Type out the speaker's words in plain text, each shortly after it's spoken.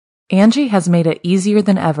Angie has made it easier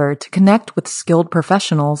than ever to connect with skilled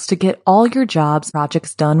professionals to get all your jobs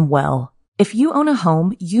projects done well. If you own a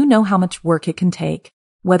home, you know how much work it can take,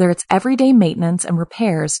 whether it's everyday maintenance and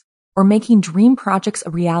repairs or making dream projects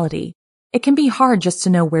a reality. It can be hard just to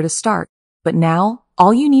know where to start, but now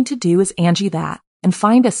all you need to do is Angie that and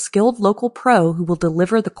find a skilled local pro who will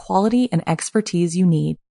deliver the quality and expertise you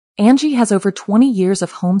need. Angie has over 20 years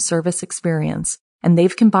of home service experience, and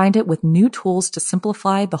they've combined it with new tools to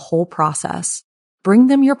simplify the whole process. Bring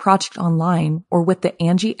them your project online or with the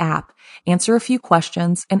Angie app, answer a few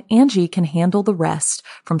questions, and Angie can handle the rest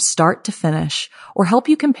from start to finish or help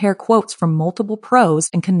you compare quotes from multiple pros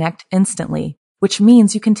and connect instantly, which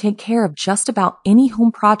means you can take care of just about any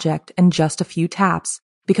home project in just a few taps.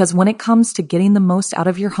 Because when it comes to getting the most out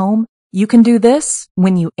of your home, you can do this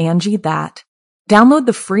when you Angie that. Download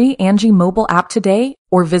the free Angie mobile app today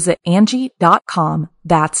or visit Angie.com.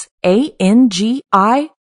 That's ANGI.com.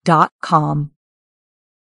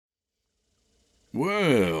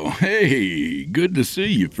 Well, hey, good to see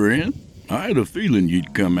you, friend. I had a feeling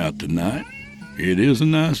you'd come out tonight. It is a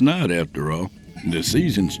nice night after all. The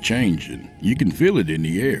season's changing. You can feel it in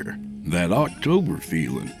the air. That October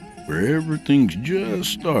feeling, where everything's just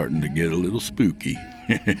starting to get a little spooky.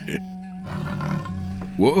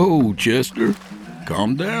 Whoa, Chester.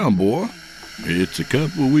 Calm down, boy. It's a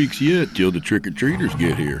couple of weeks yet till the trick-or-treaters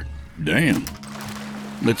get here. Damn.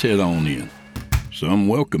 Let's head on in. Some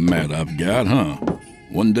welcome mat I've got, huh?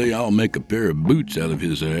 One day I'll make a pair of boots out of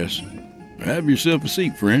his ass. Have yourself a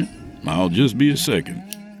seat, friend. I'll just be a second.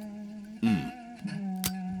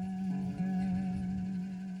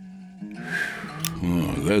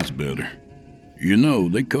 Oh, that's better. You know,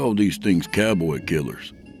 they call these things cowboy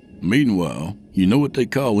killers. Meanwhile, you know what they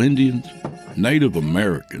call Indians? Native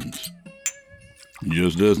Americans.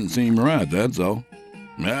 Just doesn't seem right, that's all.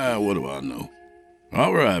 What do I know?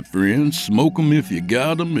 All right, friends, smoke 'em if you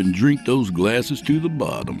got 'em and drink those glasses to the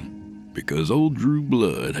bottom, because old Drew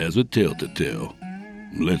Blood has a tale to tell.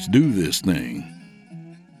 Let's do this thing.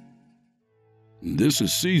 This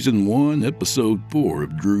is Season 1, Episode 4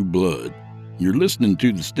 of Drew Blood. You're listening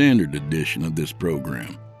to the standard edition of this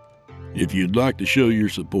program. If you'd like to show your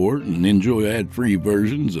support and enjoy ad-free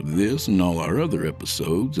versions of this and all our other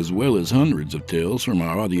episodes, as well as hundreds of tales from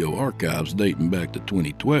our audio archives dating back to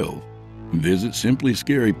 2012, visit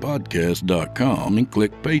simplyscarypodcast.com and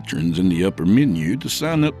click Patrons in the upper menu to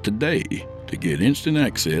sign up today to get instant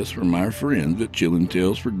access from our friends at Chillin'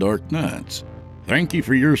 Tales for Dark Nights. Thank you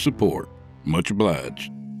for your support. Much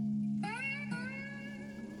obliged.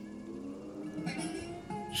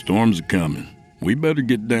 Storms are coming. We better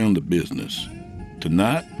get down to business.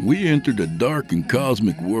 Tonight, we enter the dark and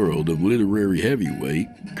cosmic world of literary heavyweight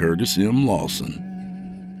Curtis M. Lawson.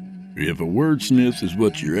 If a wordsmith is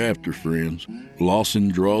what you're after, friends, Lawson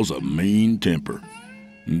draws a mean temper.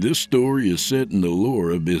 This story is set in the lore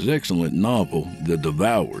of his excellent novel, The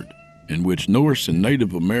Devoured, in which Norse and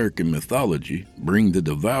Native American mythology bring the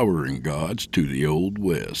devouring gods to the Old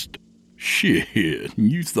West. Shit,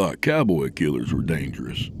 you thought cowboy killers were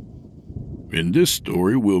dangerous. In this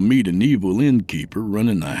story, we'll meet an evil innkeeper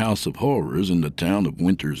running a house of horrors in the town of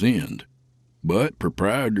Winter's End. But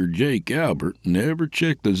proprietor Jake Albert never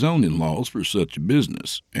checked the zoning laws for such a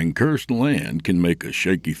business, and cursed land can make a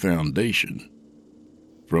shaky foundation.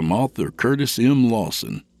 From author Curtis M.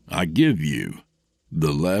 Lawson, I give you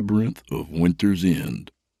The Labyrinth of Winter's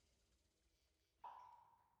End.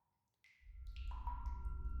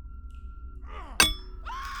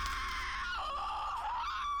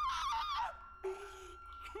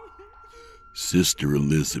 Sister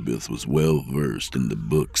Elizabeth was well versed in the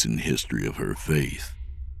books and history of her faith.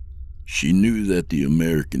 She knew that the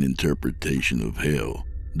American interpretation of hell,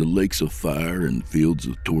 the lakes of fire and fields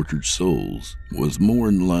of tortured souls, was more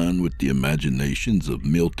in line with the imaginations of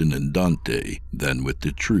Milton and Dante than with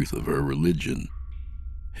the truth of her religion.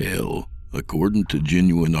 Hell, according to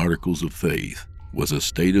genuine articles of faith, was a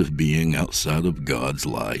state of being outside of God's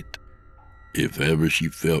light. If ever she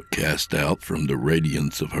felt cast out from the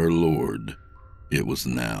radiance of her Lord, it was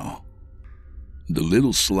now. The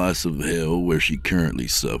little slice of hell where she currently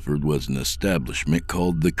suffered was an establishment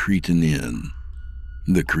called the Cretan Inn.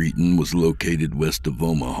 The Cretan was located west of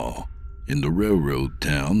Omaha, in the railroad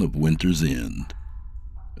town of Winter's End.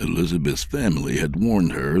 Elizabeth's family had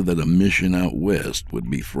warned her that a mission out west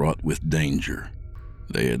would be fraught with danger.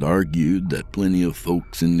 They had argued that plenty of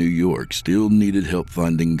folks in New York still needed help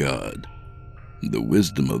finding God. The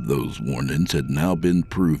wisdom of those warnings had now been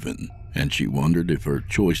proven, and she wondered if her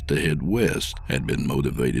choice to head west had been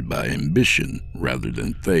motivated by ambition rather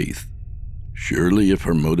than faith. Surely if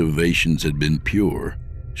her motivations had been pure,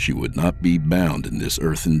 She would not be bound in this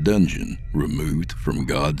earthen dungeon, removed from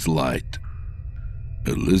God's light.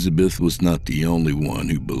 Elizabeth was not the only one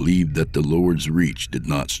who believed that the Lord's reach did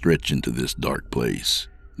not stretch into this dark place.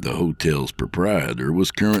 The hotel's proprietor was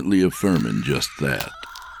currently affirming just that.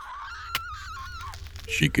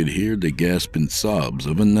 She could hear the gasping sobs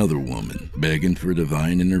of another woman begging for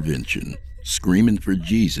divine intervention, screaming for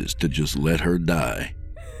Jesus to just let her die.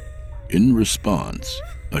 In response,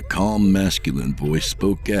 a calm masculine voice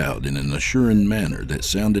spoke out in an assuring manner that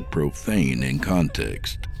sounded profane in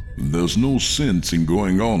context. "There's no sense in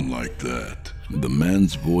going on like that," the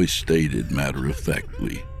man's voice stated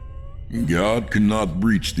matter-of-factly. "God cannot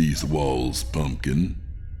breach these walls, pumpkin.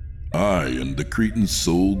 I am the Cretan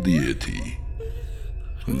soul deity."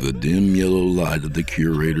 The dim yellow light of the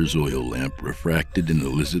curator's oil lamp refracted in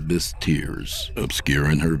Elizabeth's tears,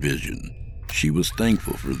 obscuring her vision. She was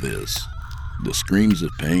thankful for this. The screams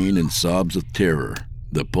of pain and sobs of terror,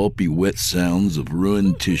 the pulpy wet sounds of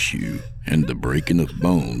ruined tissue, and the breaking of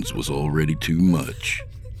bones was already too much.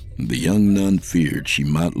 The young nun feared she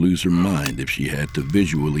might lose her mind if she had to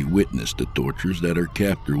visually witness the tortures that her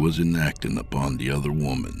captor was enacting upon the other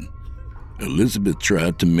woman. Elizabeth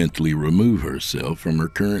tried to mentally remove herself from her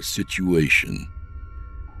current situation.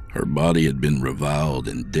 Her body had been reviled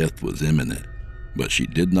and death was imminent, but she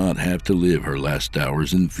did not have to live her last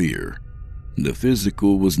hours in fear. The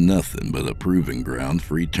physical was nothing but a proving ground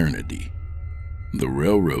for eternity. The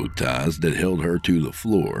railroad ties that held her to the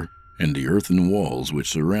floor and the earthen walls which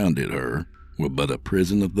surrounded her were but a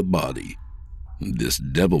prison of the body. This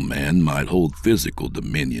devil man might hold physical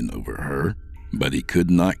dominion over her, but he could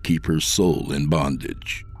not keep her soul in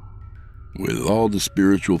bondage. With all the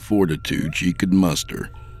spiritual fortitude she could muster,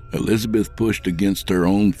 Elizabeth pushed against her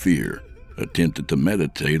own fear, attempted to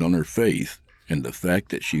meditate on her faith and the fact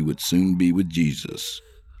that she would soon be with Jesus.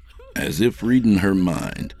 As if reading her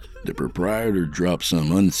mind, the proprietor dropped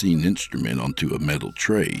some unseen instrument onto a metal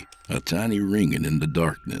tray, a tiny ringing in the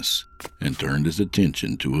darkness, and turned his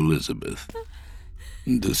attention to Elizabeth.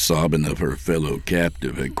 The sobbing of her fellow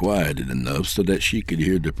captive had quieted enough so that she could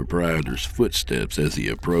hear the proprietor's footsteps as he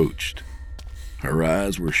approached. Her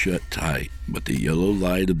eyes were shut tight, but the yellow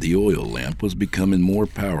light of the oil lamp was becoming more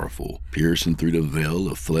powerful, piercing through the veil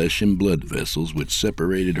of flesh and blood vessels which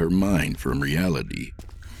separated her mind from reality.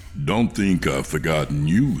 "Don't think I've forgotten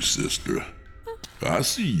you, sister. I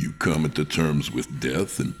see you coming to terms with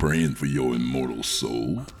death and praying for your immortal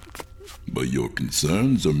soul, but your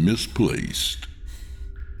concerns are misplaced."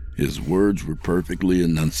 His words were perfectly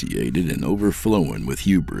enunciated and overflowing with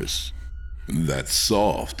hubris. "That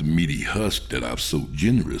soft, meaty husk that I've so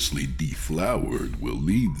generously deflowered will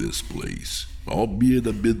leave this place, albeit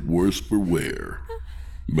a bit worse for wear.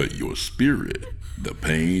 But your spirit, the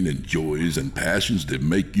pain and joys and passions that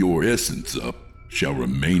make your essence up, shall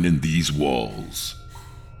remain in these walls.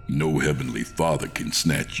 No heavenly father can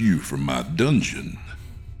snatch you from my dungeon.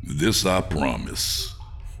 This I promise."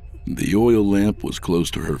 The oil lamp was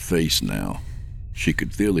close to her face now. She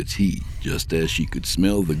could feel its heat, just as she could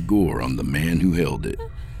smell the gore on the man who held it.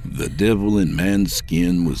 The devil in man's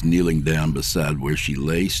skin was kneeling down beside where she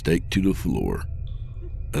lay, staked to the floor.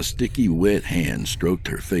 A sticky, wet hand stroked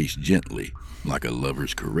her face gently, like a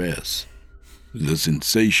lover's caress. The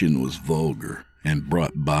sensation was vulgar and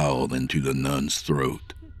brought bile into the nun's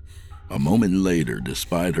throat. A moment later,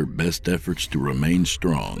 despite her best efforts to remain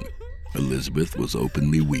strong, Elizabeth was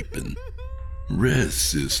openly weeping. "Rest,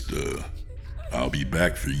 sister. I'll be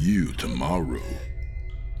back for you tomorrow."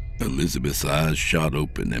 Elizabeth's eyes shot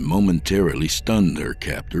open and momentarily stunned her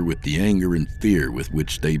captor with the anger and fear with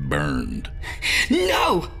which they burned.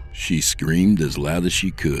 "No!" she screamed as loud as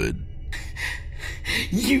she could.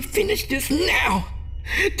 "You finish this now!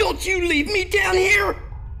 Don't you leave me down here!"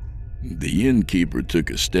 The innkeeper took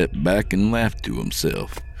a step back and laughed to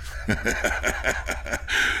himself.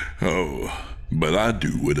 "Oh, but I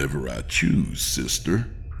do whatever I choose, sister."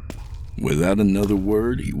 Without another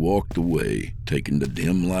word, he walked away, taking the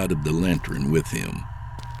dim light of the lantern with him.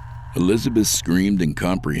 Elizabeth screamed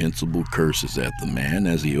incomprehensible curses at the man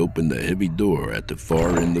as he opened a heavy door at the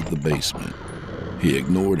far end of the basement. He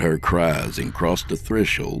ignored her cries and crossed the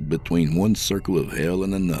threshold between one circle of hell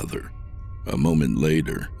and another. A moment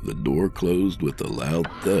later, the door closed with a loud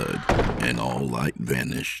thud, and all light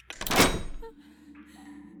vanished.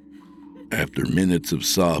 After minutes of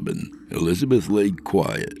sobbing, Elizabeth laid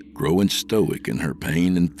quiet, growing stoic in her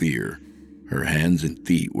pain and fear. Her hands and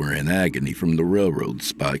feet were in agony from the railroad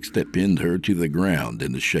spikes that pinned her to the ground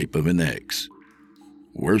in the shape of an X.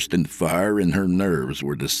 Worse than fire in her nerves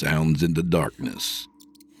were the sounds in the darkness.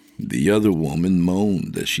 The other woman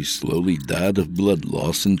moaned as she slowly died of blood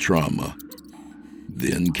loss and trauma.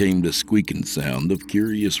 Then came the squeaking sound of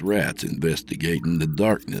curious rats investigating the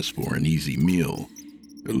darkness for an easy meal.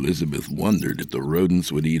 Elizabeth wondered if the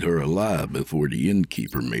rodents would eat her alive before the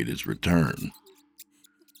innkeeper made his return.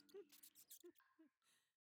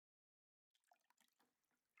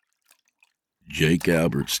 Jake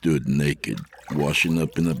Albert stood naked, washing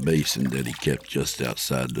up in a basin that he kept just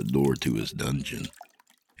outside the door to his dungeon.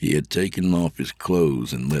 He had taken off his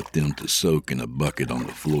clothes and left them to soak in a bucket on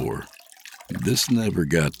the floor. This never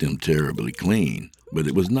got them terribly clean, but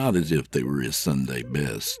it was not as if they were his Sunday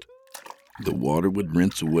best. The water would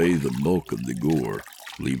rinse away the bulk of the gore,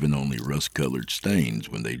 leaving only rust-colored stains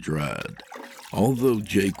when they dried. Although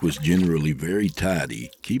Jake was generally very tidy,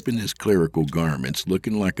 keeping his clerical garments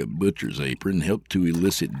looking like a butcher's apron helped to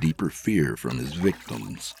elicit deeper fear from his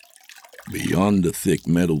victims. Beyond the thick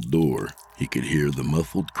metal door, he could hear the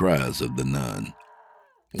muffled cries of the nun.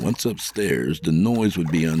 Once upstairs, the noise would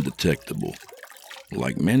be undetectable.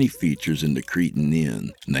 Like many features in the Cretan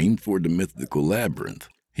Inn, named for the mythical labyrinth,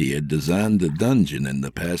 he had designed the dungeon and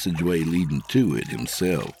the passageway leading to it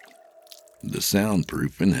himself. The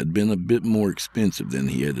soundproofing had been a bit more expensive than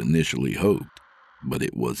he had initially hoped, but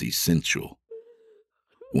it was essential.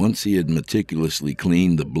 Once he had meticulously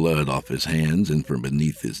cleaned the blood off his hands and from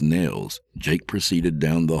beneath his nails, Jake proceeded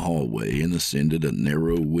down the hallway and ascended a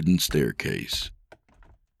narrow wooden staircase.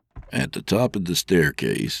 At the top of the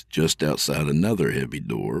staircase, just outside another heavy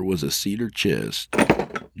door, was a cedar chest.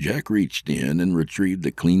 Jack reached in and retrieved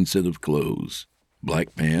a clean set of clothes.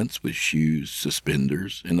 Black pants with shoes,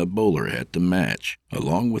 suspenders, and a bowler hat to match,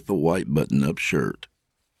 along with a white button-up shirt.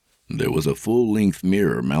 There was a full-length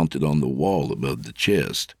mirror mounted on the wall above the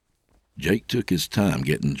chest. Jake took his time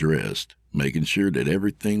getting dressed, making sure that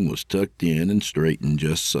everything was tucked in and straightened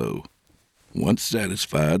just so. Once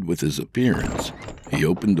satisfied with his appearance, he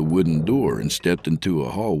opened the wooden door and stepped into a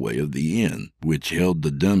hallway of the inn, which held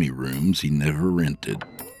the dummy rooms he never rented.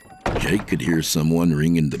 Jake could hear someone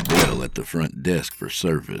ringing the bell at the front desk for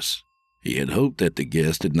service. He had hoped that the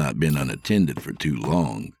guest had not been unattended for too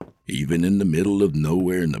long. Even in the middle of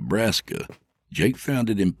nowhere, Nebraska, Jake found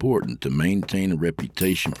it important to maintain a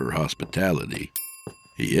reputation for hospitality.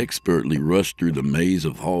 He expertly rushed through the maze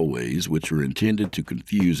of hallways which were intended to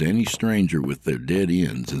confuse any stranger with their dead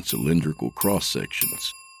ends and cylindrical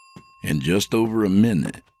cross-sections. In just over a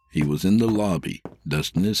minute, he was in the lobby,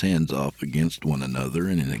 dusting his hands off against one another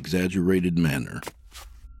in an exaggerated manner.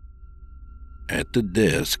 At the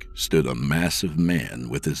desk stood a massive man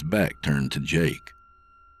with his back turned to Jake.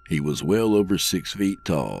 He was well over 6 feet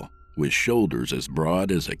tall, with shoulders as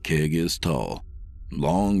broad as a keg is tall.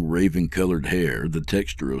 Long, raven-colored hair, the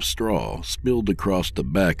texture of straw, spilled across the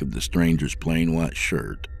back of the stranger's plain white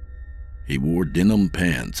shirt. He wore denim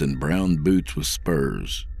pants and brown boots with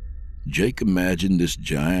spurs. Jake imagined this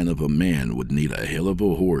giant of a man would need a hell of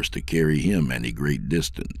a horse to carry him any great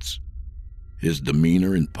distance. His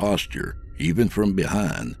demeanor and posture, even from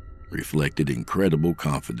behind, reflected incredible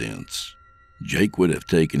confidence. Jake would have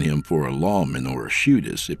taken him for a lawman or a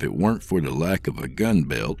shootist if it weren't for the lack of a gun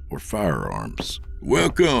belt or firearms.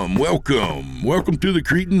 Welcome to the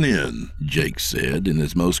Cretan Inn, Jake said in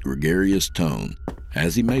his most gregarious tone,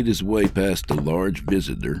 as he made his way past the large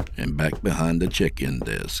visitor and back behind the check-in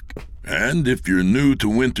desk. And if you're new to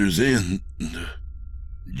Winter's Inn...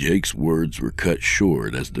 Jake's words were cut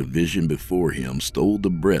short as the vision before him stole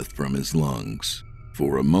the breath from his lungs.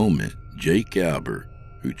 For a moment, Jake Albert,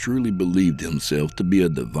 who truly believed himself to be a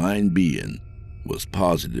divine being, was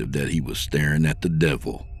positive that he was staring at the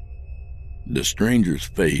devil. The stranger's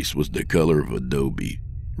face was the color of adobe,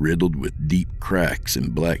 riddled with deep cracks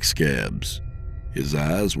and black scabs. His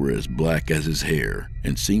eyes were as black as his hair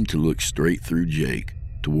and seemed to look straight through Jake,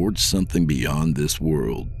 towards something beyond this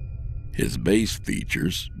world. His base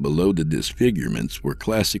features, below the disfigurements, were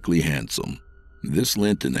classically handsome. This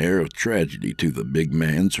lent an air of tragedy to the big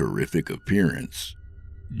man's horrific appearance.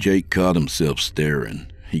 Jake caught himself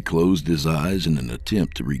staring. He closed his eyes in an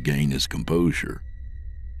attempt to regain his composure.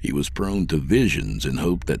 He was prone to visions and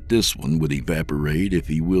hoped that this one would evaporate if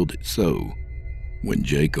he willed it so. When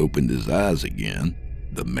Jake opened his eyes again,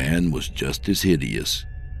 the man was just as hideous,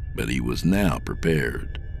 but he was now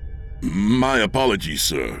prepared. My apologies,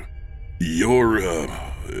 sir.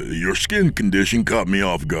 Your skin condition caught me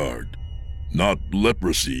off guard. Not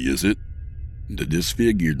leprosy, is it? The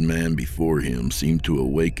disfigured man before him seemed to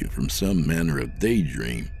awaken from some manner of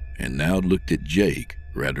daydream and now looked at Jake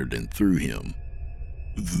rather than through him.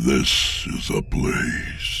 This is a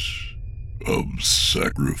place of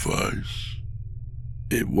sacrifice.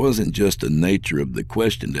 It wasn't just the nature of the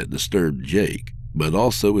question that disturbed Jake, but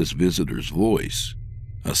also his visitor's voice,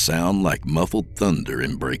 a sound like muffled thunder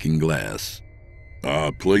and breaking glass.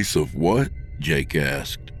 A place of what? Jake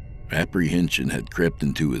asked. Apprehension had crept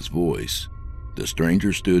into his voice. The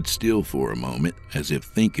stranger stood still for a moment, as if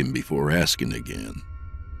thinking before asking again.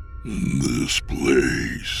 This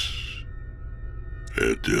place.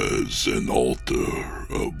 It is an altar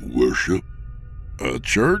of worship. A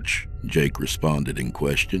church? Jake responded in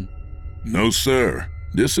question. No, sir.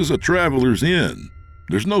 This is a traveler's inn.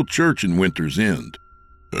 There's no church in Winter's End.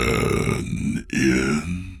 An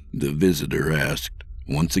inn? The visitor asked,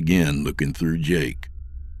 once again looking through Jake.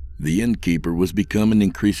 The innkeeper was becoming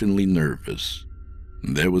increasingly nervous.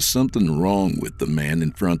 There was something wrong with the man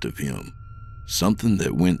in front of him. Something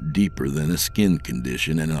that went deeper than a skin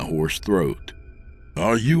condition and a hoarse throat.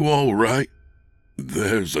 Are you all right?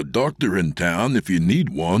 There's a doctor in town if you need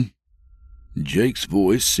one. Jake's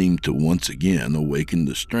voice seemed to once again awaken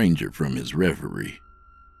the stranger from his reverie.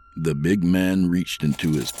 The big man reached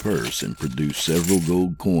into his purse and produced several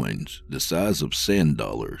gold coins, the size of sand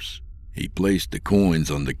dollars. He placed the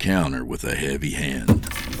coins on the counter with a heavy hand.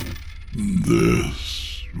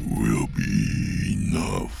 This will be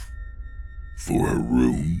enough for a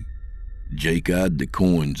room. Jake eyed the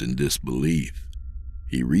coins in disbelief.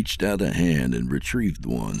 He reached out a hand and retrieved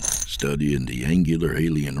one, studying the angular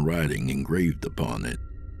alien writing engraved upon it.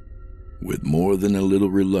 With more than a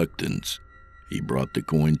little reluctance, he brought the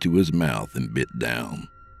coin to his mouth and bit down.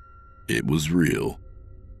 It was real.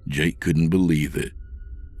 Jake couldn't believe it.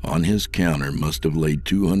 On his counter must have laid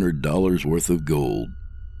 $200 worth of gold.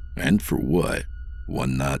 And for what?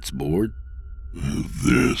 One night's board?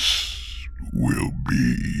 This will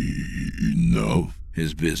be enough,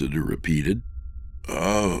 his visitor repeated.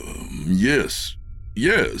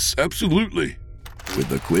 Yes, absolutely.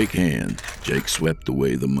 With a quick hand, Jake swept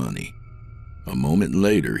away the money. A moment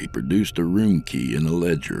later, he produced a room key and a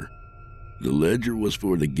ledger. The ledger was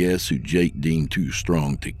for the guests who Jake deemed too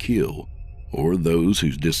strong to kill, or those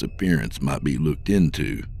whose disappearance might be looked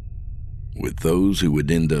into. With those who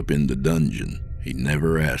would end up in the dungeon, he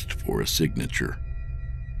never asked for a signature.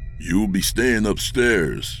 You'll be staying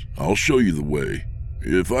upstairs. I'll show you the way.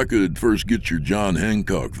 If I could first get your John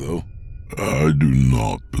Hancock, though. I do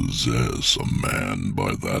not possess a man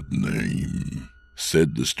by that name,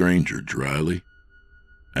 said the stranger dryly.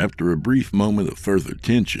 After a brief moment of further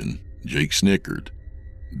tension, Jake snickered.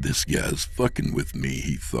 This guy's fucking with me,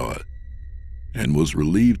 he thought, and was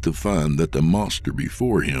relieved to find that the monster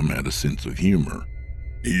before him had a sense of humor.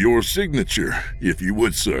 Your signature, if you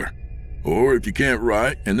would, sir. Or if you can't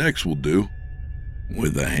write, an X will do.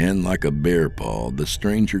 With a hand like a bear paw, the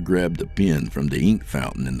stranger grabbed a pen from the ink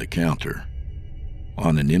fountain in the counter.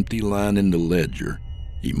 On an empty line in the ledger,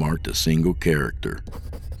 he marked a single character,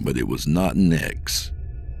 but it was not an X.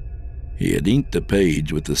 He had inked a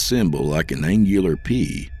page with a symbol like an angular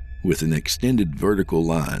P with an extended vertical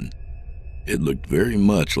line. It looked very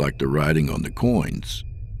much like the writing on the coins.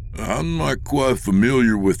 I'm not quite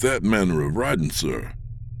familiar with that manner of writing, sir.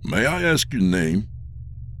 May I ask your name?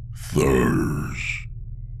 Thurs.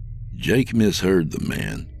 Jake misheard the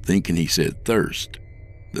man, thinking he said thirst.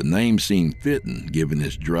 The name seemed fitting, given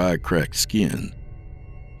his dry, cracked skin.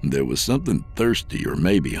 There was something thirsty or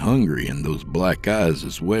maybe hungry in those black eyes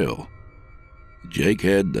as well. Jake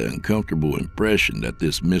had the uncomfortable impression that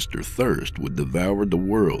this Mr. Thirst would devour the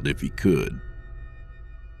world if he could.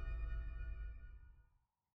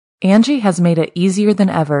 Angie has made it easier than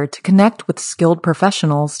ever to connect with skilled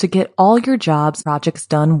professionals to get all your jobs projects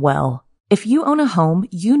done well. If you own a home,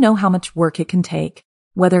 you know how much work it can take,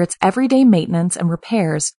 whether it's everyday maintenance and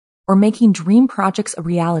repairs or making dream projects a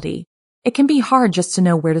reality. It can be hard just to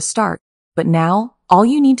know where to start, but now all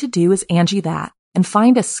you need to do is Angie that and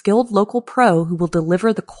find a skilled local pro who will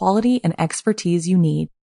deliver the quality and expertise you need.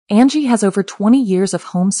 Angie has over 20 years of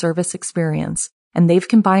home service experience, and they've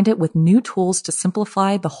combined it with new tools to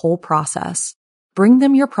simplify the whole process. Bring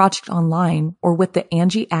them your project online or with the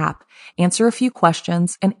Angie app, answer a few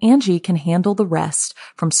questions, and Angie can handle the rest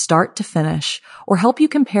from start to finish or help you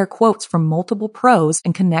compare quotes from multiple pros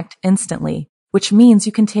and connect instantly, which means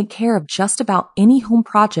you can take care of just about any home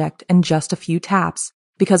project in just a few taps.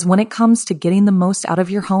 Because when it comes to getting the most out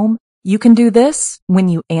of your home, you can do this when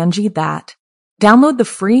you Angie that. Download the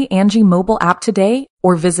free Angie mobile app today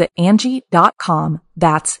or visit Angie.com.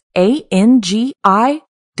 That's ANGI.com.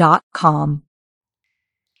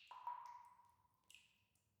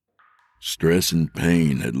 Stress and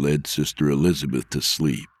pain had led Sister Elizabeth to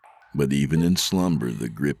sleep, but even in slumber the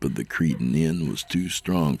grip of the Cretan Inn was too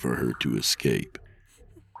strong for her to escape.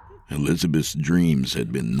 Elizabeth's dreams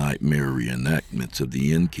had been nightmare reenactments of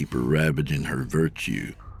the innkeeper ravaging her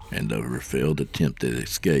virtue and of her failed attempt at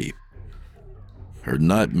escape. Her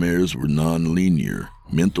nightmares were non-linear,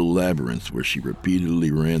 mental labyrinths where she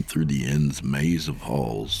repeatedly ran through the end's maze of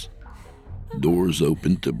halls. Doors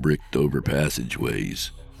opened to bricked-over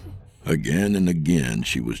passageways. Again and again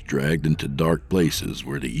she was dragged into dark places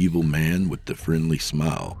where the evil man with the friendly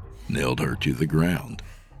smile nailed her to the ground,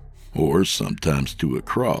 or sometimes to a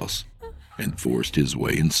cross, and forced his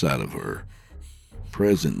way inside of her.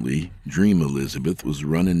 Presently, Dream Elizabeth was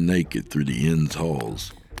running naked through the inn's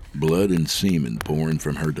halls, blood and semen pouring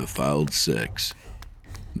from her defiled sex.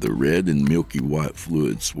 The red and milky white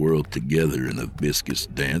fluid swirled together in a viscous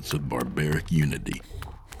dance of barbaric unity,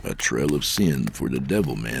 a trail of sin for the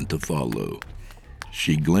devil man to follow.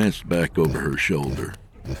 She glanced back over her shoulder.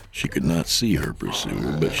 She could not see her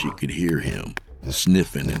pursuer, but she could hear him,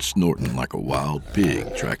 sniffing and snorting like a wild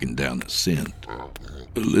pig tracking down a scent.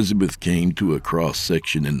 Elizabeth came to a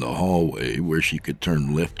cross-section in the hallway where she could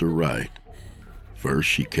turn left or right. First,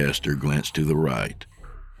 she cast her glance to the right.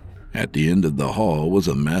 At the end of the hall was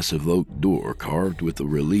a massive oak door carved with a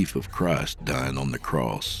relief of Christ dying on the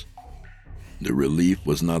cross. The relief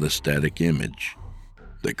was not a static image.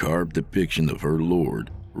 The carved depiction of her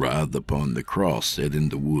Lord writhed upon the cross set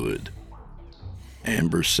into wood.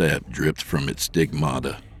 Amber sap dripped from its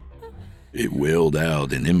stigmata. It wailed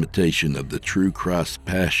out in imitation of the true Christ's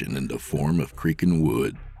passion in the form of creaking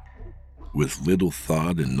wood. With little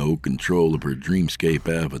thought and no control of her dreamscape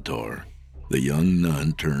avatar, the young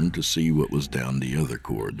nun turned to see what was down the other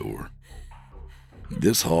corridor.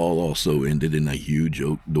 This hall also ended in a huge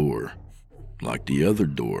oak door. Like the other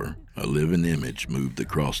door, a living image moved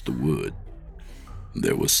across the wood.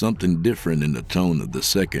 There was something different in the tone of the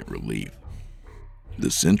second relief.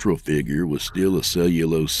 The central figure was still a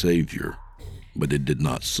cellulose savior, but it did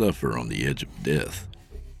not suffer on the edge of death.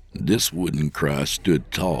 This wooden Christ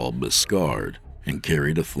stood tall but scarred and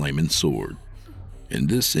carried a flaming sword. In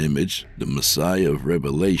this image, the Messiah of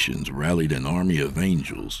Revelations rallied an army of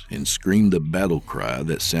angels and screamed a battle cry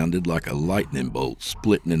that sounded like a lightning bolt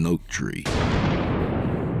splitting an oak tree.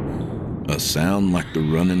 A sound like the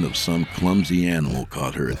running of some clumsy animal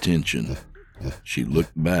caught her attention. She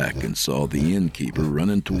looked back and saw the innkeeper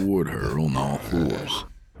running toward her on all fours.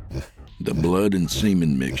 The blood and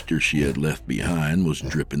semen mixture she had left behind was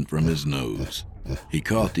dripping from his nose. He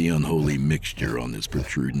caught the unholy mixture on his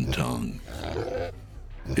protruding tongue.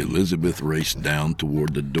 Elizabeth raced down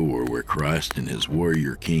toward the door where Christ in his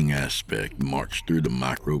warrior king aspect marched through the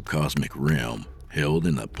microcosmic realm, held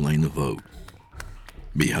in a plane of oak.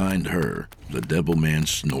 Behind her, the devil man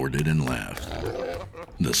snorted and laughed.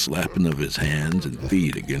 The slapping of his hands and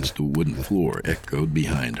feet against the wooden floor echoed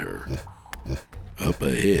behind her. Up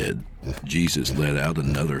ahead, Jesus let out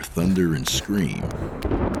another thunder and scream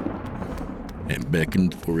and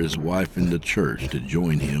beckoned for his wife in the church to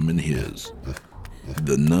join him in his.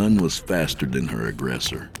 The nun was faster than her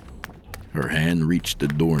aggressor. Her hand reached the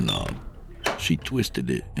doorknob. She twisted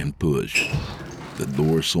it and pushed. The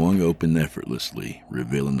door swung open effortlessly,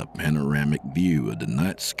 revealing a panoramic view of the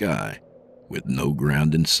night sky with no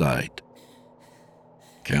ground in sight.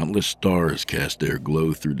 Countless stars cast their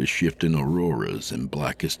glow through the shifting auroras and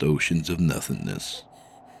blackest oceans of nothingness.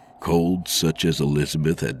 Cold such as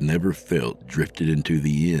Elizabeth had never felt drifted into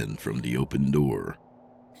the inn from the open door.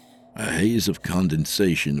 A haze of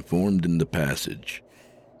condensation formed in the passage.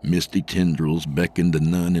 Misty tendrils beckoned the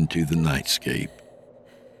nun into the nightscape.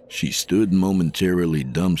 She stood momentarily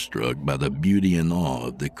dumbstruck by the beauty and awe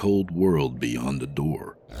of the cold world beyond the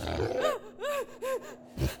door.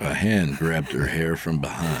 A hand grabbed her hair from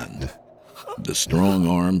behind. The strong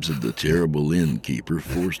arms of the terrible innkeeper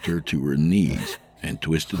forced her to her knees and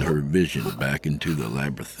twisted her vision back into the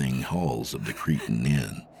labyrinthine halls of the Cretan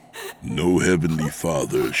inn. No heavenly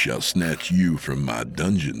father shall snatch you from my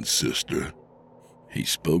dungeon, sister. He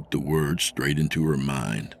spoke the words straight into her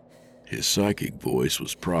mind. His psychic voice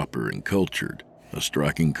was proper and cultured, a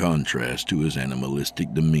striking contrast to his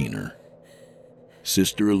animalistic demeanor.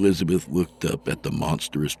 Sister Elizabeth looked up at the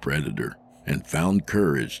monstrous predator and found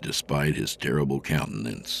courage despite his terrible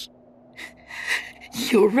countenance.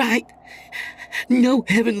 You're right. No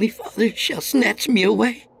heavenly father shall snatch me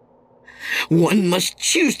away. One must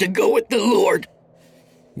choose to go with the Lord.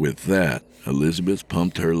 With that, Elizabeth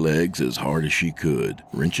pumped her legs as hard as she could,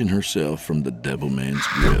 wrenching herself from the devil man's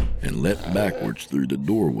grip, and leapt backwards through the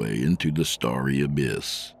doorway into the starry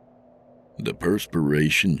abyss. The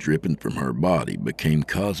perspiration dripping from her body became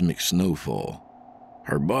cosmic snowfall.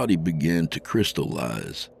 Her body began to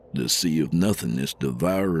crystallize, the sea of nothingness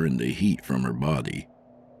devouring the heat from her body.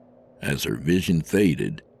 As her vision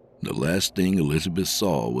faded, the last thing Elizabeth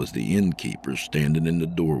saw was the innkeeper standing in the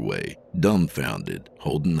doorway, dumbfounded,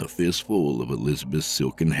 holding a fistful of Elizabeth's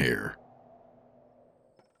silken hair.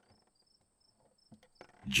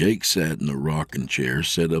 Jake sat in a rocking chair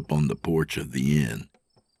set up on the porch of the inn.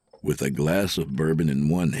 With a glass of bourbon in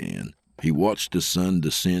one hand, he watched the sun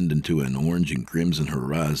descend into an orange and crimson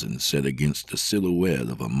horizon set against the silhouette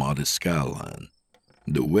of a modest skyline.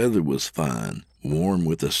 The weather was fine, warm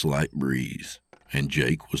with a slight breeze, and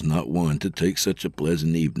Jake was not one to take such a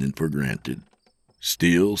pleasant evening for granted.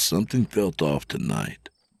 Still, something felt off tonight.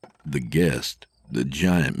 The guest, the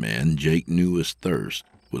giant man Jake knew as Thirst,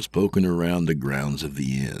 was poking around the grounds of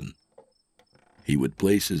the inn. He would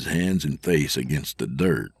place his hands and face against the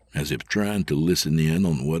dirt, as if trying to listen in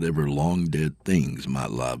on whatever long-dead things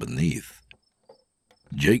might lie beneath.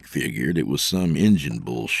 Jake figured it was some Injun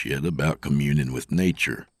bullshit about communing with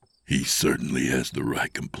nature. He certainly has the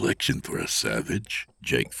right complexion for a savage,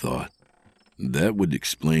 Jake thought. That would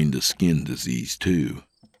explain the skin disease, too.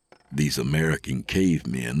 These American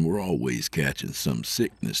cavemen were always catching some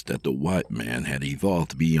sickness that the white man had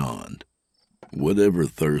evolved beyond. Whatever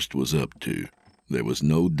Thirst was up to, there was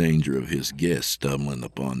no danger of his guests stumbling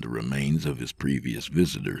upon the remains of his previous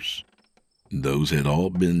visitors. Those had all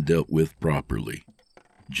been dealt with properly.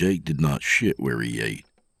 Jake did not shit where he ate.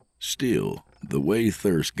 Still, the way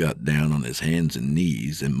Thirst got down on his hands and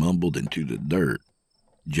knees and mumbled into the dirt,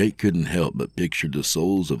 Jake couldn't help but picture the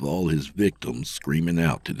souls of all his victims screaming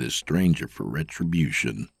out to this stranger for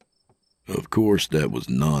retribution. Of course, that was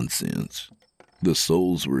nonsense. The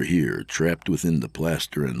souls were here, trapped within the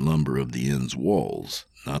plaster and lumber of the inn's walls,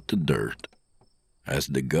 not the dirt. As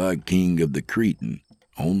the god king of the Cretan,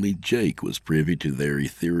 only Jake was privy to their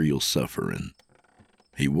ethereal suffering.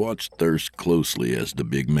 He watched Thirst closely as the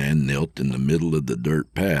big man knelt in the middle of the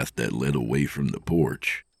dirt path that led away from the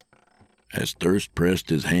porch. As Thirst pressed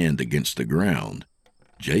his hand against the ground,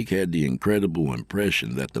 Jake had the incredible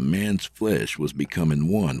impression that the man's flesh was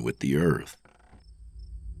becoming one with the earth.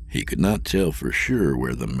 He could not tell for sure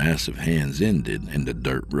where the massive hands ended and the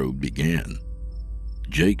dirt road began.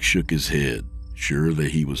 Jake shook his head, sure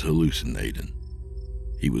that he was hallucinating.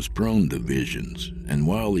 He was prone to visions, and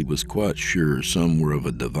while he was quite sure some were of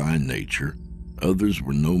a divine nature, others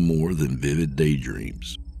were no more than vivid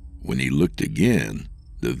daydreams. When he looked again,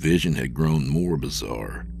 the vision had grown more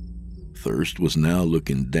bizarre. Thirst was now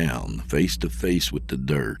looking down, face to face with the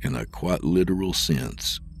dirt in a quite literal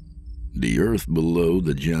sense. The earth below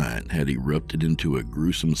the giant had erupted into a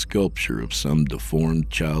gruesome sculpture of some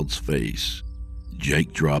deformed child's face.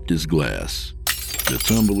 Jake dropped his glass. The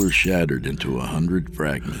tumbler shattered into 100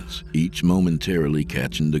 fragments, each momentarily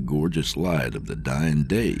catching the gorgeous light of the dying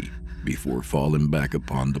day before falling back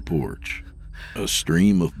upon the porch. A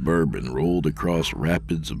stream of bourbon rolled across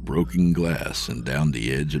rapids of broken glass and down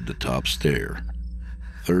the edge of the top stair.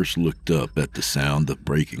 Thirst looked up at the sound of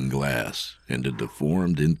breaking glass, and the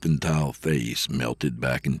deformed infantile face melted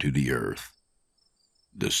back into the earth.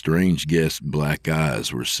 The strange guest's black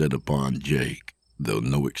eyes were set upon Jake, though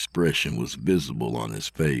no expression was visible on his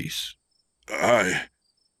face.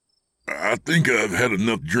 I think I've had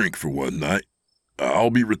enough drink for one night.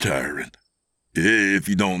 I'll be retiring, if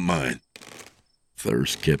you don't mind.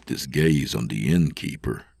 Thirst kept his gaze on the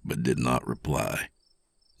innkeeper, but did not reply.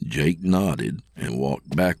 Jake nodded and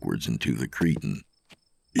walked backwards into the Cretan.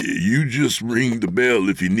 You just ring the bell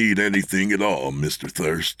if you need anything at all, Mr.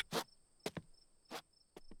 Thirst.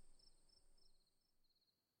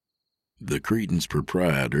 The Cretan's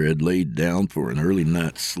proprietor had laid down for an early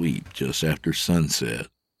night's sleep just after sunset,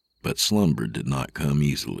 but slumber did not come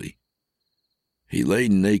easily. He lay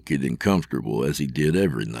naked and comfortable as he did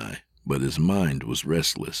every night, but his mind was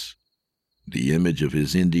restless. The image of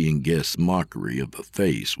his Indian guest's mockery of a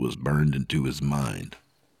face was burned into his mind.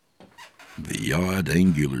 The odd,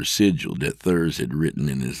 angular sigil that Thurs had written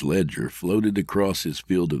in his ledger floated across his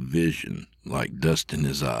field of vision like dust in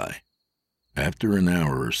his eye. After an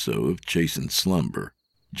hour or so of chasing slumber,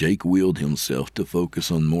 Jake wheeled himself to focus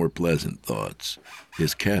on more pleasant thoughts,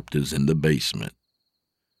 his captives in the basement.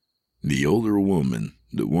 The older woman,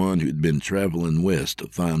 the one who'd been traveling west to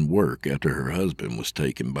find work after her husband was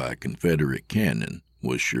taken by a Confederate cannon,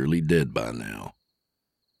 was surely dead by now.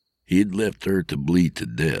 He had left her to bleed to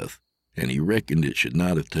death, and he reckoned it should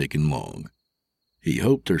not have taken long. He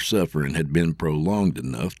hoped her suffering had been prolonged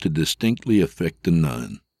enough to distinctly affect the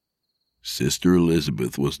nun. Sister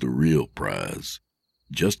Elizabeth was the real prize.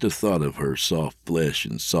 Just the thought of her soft flesh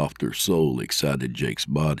and softer soul excited Jake's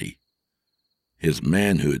body. His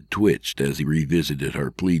manhood twitched as he revisited her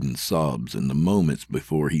pleading sobs in the moments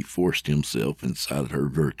before he forced himself inside her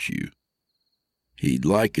virtue. He'd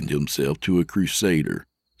likened himself to a crusader,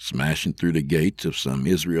 smashing through the gates of some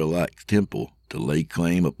Israelite temple to lay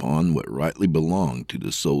claim upon what rightly belonged to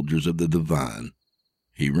the soldiers of the divine.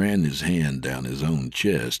 He ran his hand down his own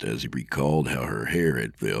chest as he recalled how her hair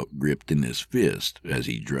had felt gripped in his fist as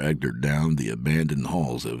he dragged her down the abandoned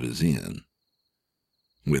halls of his inn.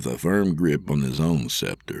 With a firm grip on his own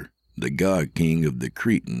scepter, the god king of the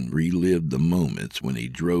Cretan relived the moments when he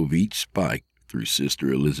drove each spike through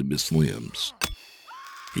Sister Elizabeth's limbs.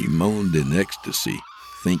 He moaned in ecstasy,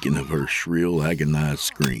 thinking of her shrill, agonized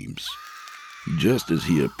screams. Just as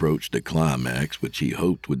he approached the climax which he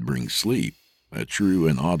hoped would bring sleep, a true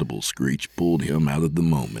and audible screech pulled him out of the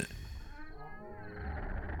moment.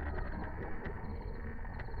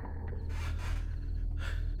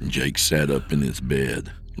 Jake sat up in his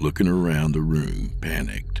bed, looking around the room,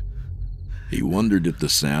 panicked. He wondered if the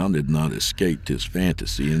sound had not escaped his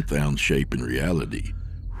fantasy and found shape in reality.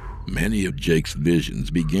 Many of Jake's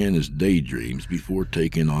visions began as daydreams before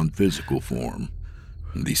taking on physical form.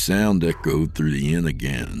 The sound echoed through the inn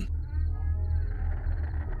again.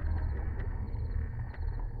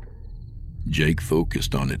 Jake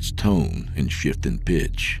focused on its tone and shift in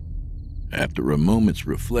pitch. After a moment's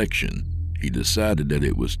reflection, he decided that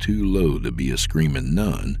it was too low to be a screaming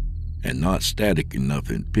nun and not static enough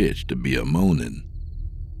in pitch to be a moaning.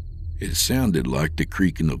 It sounded like the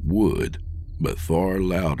creaking of wood, but far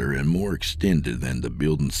louder and more extended than the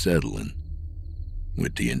building settling.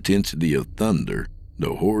 With the intensity of thunder,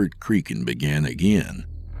 the horrid creaking began again,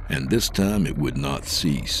 and this time it would not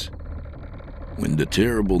cease. When the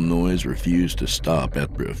terrible noise refused to stop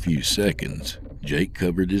after a few seconds, Jake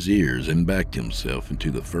covered his ears and backed himself into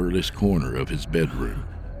the furthest corner of his bedroom.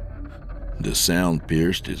 The sound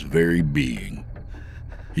pierced his very being.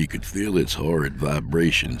 He could feel its horrid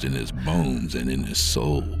vibrations in his bones and in his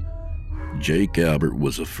soul. Jake Albert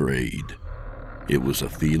was afraid. It was a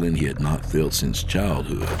feeling he had not felt since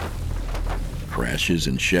childhood. Crashes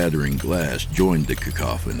and shattering glass joined the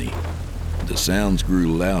cacophony. The sounds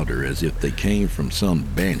grew louder as if they came from some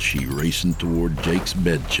banshee racing toward Jake's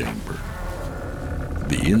bedchamber.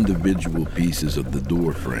 The individual pieces of the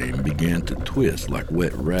door frame began to twist like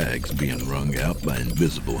wet rags being wrung out by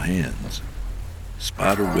invisible hands.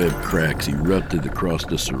 Spiderweb cracks erupted across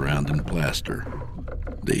the surrounding plaster.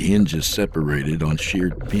 The hinges separated on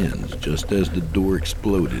sheared pins just as the door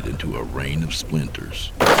exploded into a rain of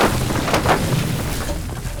splinters.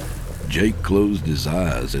 Jake closed his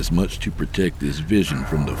eyes as much to protect his vision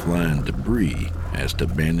from the flying debris as to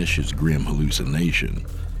banish his grim hallucination.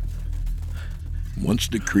 Once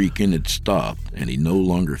the creaking had stopped and he no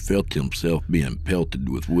longer felt himself being pelted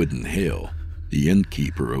with wooden hail, the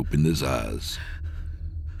innkeeper opened his eyes.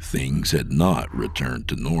 Things had not returned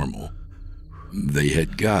to normal. They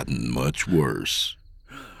had gotten much worse.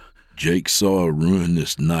 Jake saw a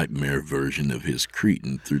ruinous nightmare version of his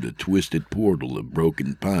Cretan through the twisted portal of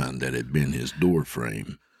broken pine that had been his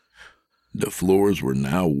doorframe. The floors were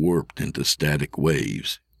now warped into static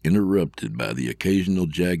waves, interrupted by the occasional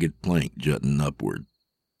jagged plank jutting upward.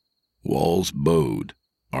 Walls bowed,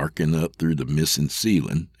 arcing up through the missing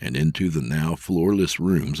ceiling and into the now floorless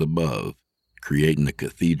rooms above, creating a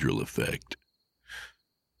cathedral effect.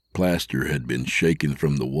 Plaster had been shaken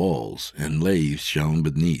from the walls, and laths shone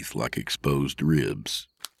beneath like exposed ribs.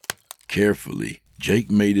 Carefully,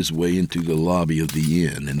 Jake made his way into the lobby of the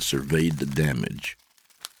inn and surveyed the damage.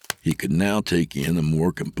 He could now take in a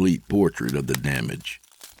more complete portrait of the damage.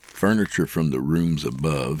 Furniture from the rooms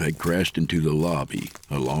above had crashed into the lobby,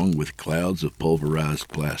 along with clouds of pulverized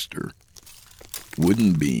plaster.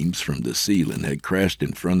 Wooden beams from the ceiling had crashed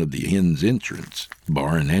in front of the inn's entrance,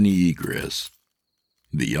 barring any egress.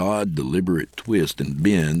 The odd, deliberate twist and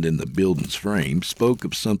bend in the building's frame spoke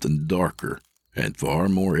of something darker and far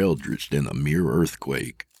more eldritch than a mere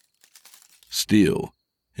earthquake. Still,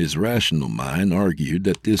 his rational mind argued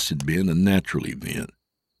that this had been a natural event,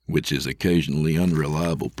 which his occasionally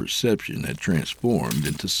unreliable perception had transformed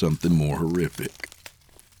into something more horrific.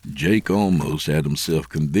 Jake almost had himself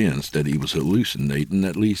convinced that he was hallucinating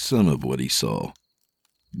at least some of what he saw.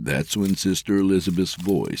 That's when Sister Elizabeth's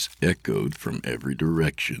voice echoed from every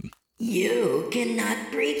direction. You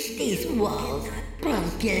cannot breach these walls,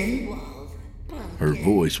 pumpkin. Her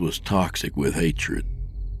voice was toxic with hatred.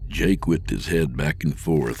 Jake whipped his head back and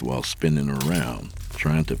forth while spinning around,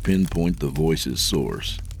 trying to pinpoint the voice's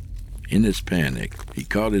source. In his panic, he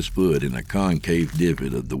caught his foot in a concave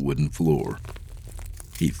divot of the wooden floor.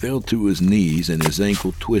 He fell to his knees and his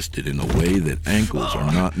ankle twisted in a way that ankles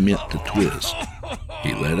are not meant to twist.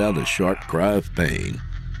 He let out a sharp cry of pain.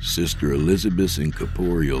 Sister Elizabeth's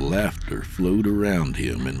incorporeal laughter flowed around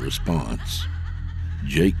him in response.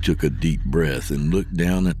 Jake took a deep breath and looked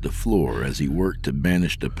down at the floor as he worked to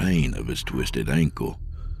banish the pain of his twisted ankle.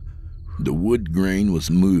 The wood grain was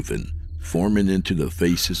moving, forming into the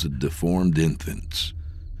faces of deformed infants.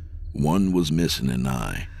 One was missing an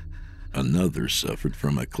eye. Another suffered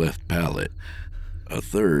from a cleft palate. A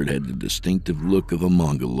third had the distinctive look of a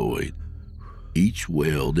mongoloid. Each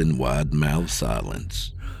wailed in wide-mouthed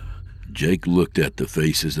silence. Jake looked at the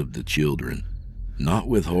faces of the children, not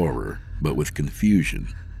with horror, but with confusion.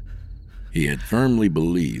 He had firmly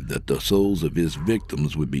believed that the souls of his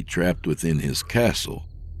victims would be trapped within his castle,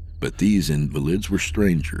 but these invalids were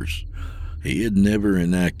strangers. He had never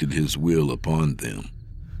enacted his will upon them.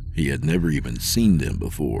 He had never even seen them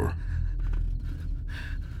before.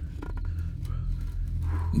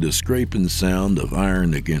 The scraping sound of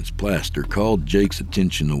iron against plaster called Jake's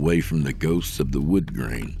attention away from the ghosts of the wood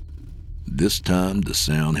grain. This time the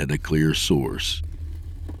sound had a clear source.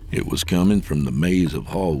 It was coming from the maze of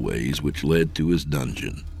hallways which led to his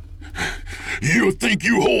dungeon. You think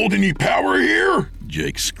you hold any power here?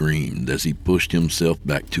 Jake screamed as he pushed himself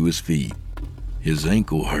back to his feet. His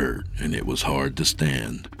ankle hurt and it was hard to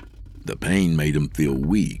stand. The pain made him feel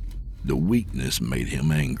weak. The weakness made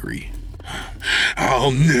him angry.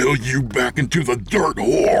 I'll nail you back into the dirt,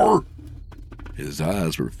 whore! His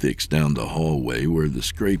eyes were fixed down the hallway where the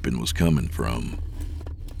scraping was coming from.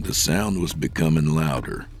 The sound was becoming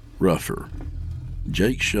louder, rougher.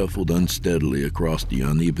 Jake shuffled unsteadily across the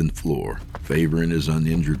uneven floor, favoring his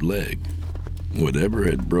uninjured leg. Whatever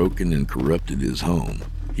had broken and corrupted his home,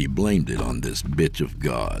 he blamed it on this bitch of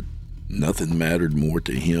God. Nothing mattered more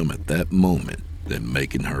to him at that moment than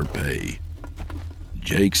making her pay.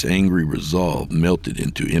 Jake's angry resolve melted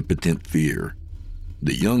into impotent fear.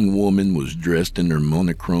 The young woman was dressed in her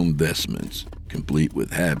monochrome vestments, complete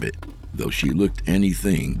with habit, though she looked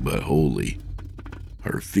anything but holy.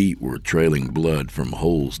 Her feet were trailing blood from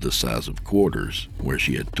holes the size of quarters, where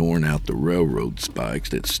she had torn out the railroad spikes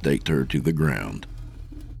that staked her to the ground.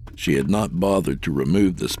 She had not bothered to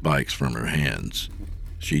remove the spikes from her hands.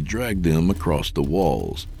 She dragged them across the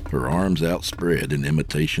walls, her arms outspread in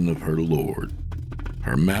imitation of her lord.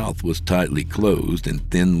 Her mouth was tightly closed in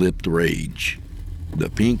thin-lipped rage. The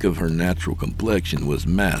pink of her natural complexion was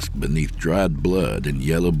masked beneath dried blood and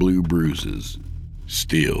yellow-blue bruises.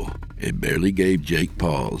 Still, it barely gave Jake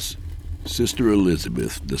pause. Sister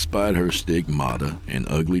Elizabeth, despite her stigmata and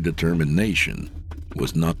ugly determination,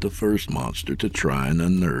 was not the first monster to try and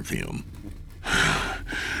unnerve him.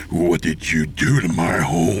 What did you do to my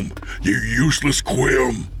home, you useless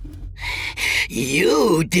Quim?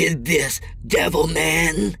 You did this, devil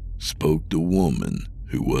man, spoke the woman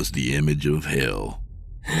who was the image of hell.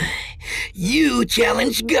 You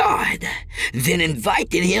challenged God, then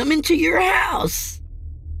invited him into your house.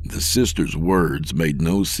 The sister's words made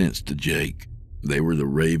no sense to Jake. They were the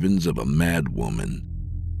ravings of a mad woman.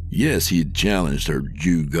 Yes, he had challenged her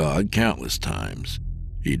Jew God countless times.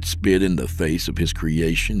 He'd spit in the face of his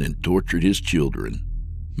creation and tortured his children.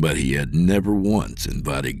 But he had never once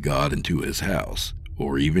invited God into his house,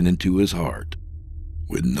 or even into his heart.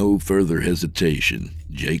 With no further hesitation,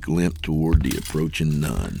 Jake limped toward the approaching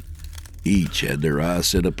nun. Each had their eyes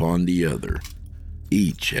set upon the other.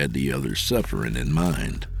 Each had the other's suffering in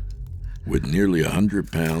mind. With nearly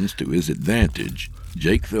 100 pounds to his advantage,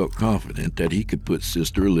 Jake felt confident that he could put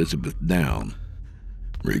Sister Elizabeth down.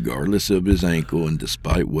 Regardless of his ankle and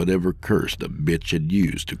despite whatever curse the bitch had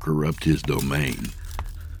used to corrupt his domain.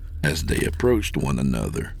 As they approached one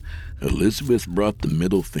another, Elizabeth brought the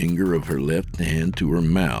middle finger of her left hand to her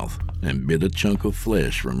mouth and bit a chunk of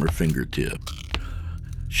flesh from her fingertip.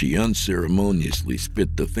 She unceremoniously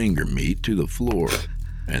spit the finger meat to the floor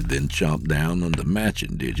and then chomped down on the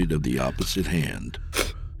matching digit of the opposite hand.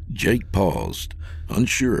 Jake paused,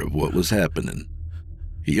 unsure of what was happening.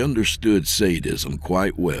 He understood sadism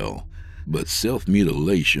quite well, but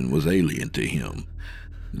self-mutilation was alien to him.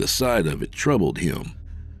 The sight of it troubled him.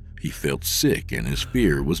 He felt sick and his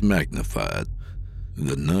fear was magnified.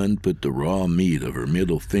 The nun put the raw meat of her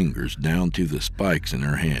middle fingers down to the spikes in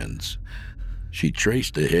her hands. She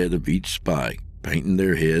traced the head of each spike, painting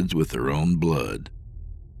their heads with her own blood.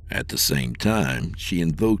 At the same time, she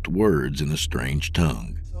invoked words in a strange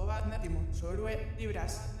tongue.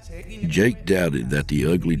 Jake doubted that the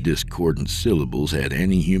ugly discordant syllables had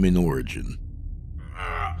any human origin.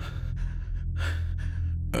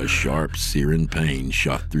 A sharp, searing pain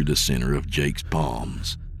shot through the center of Jake's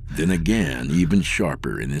palms, then again even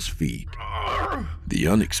sharper in his feet. The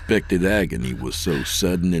unexpected agony was so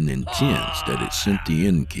sudden and intense that it sent the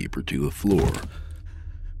innkeeper to the floor.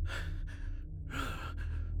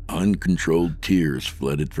 Uncontrolled tears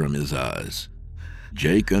flooded from his eyes.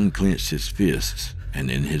 Jake unclenched his fists, and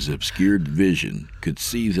in his obscured vision could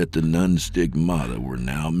see that the nun's stigmata were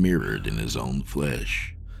now mirrored in his own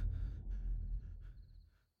flesh.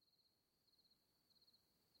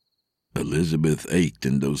 Elizabeth ached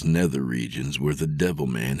in those nether regions where the devil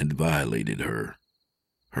man had violated her.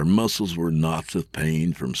 Her muscles were knots of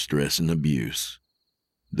pain from stress and abuse.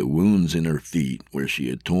 The wounds in her feet, where she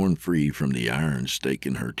had torn free from the iron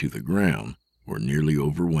staking her to the ground, were nearly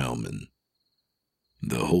overwhelming.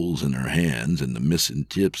 The holes in her hands and the missing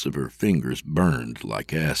tips of her fingers burned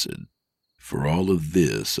like acid. For all of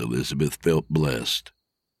this, Elizabeth felt blessed.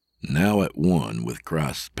 Now at one with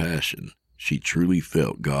Christ's passion, she truly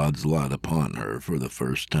felt God's light upon her for the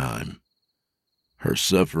first time. Her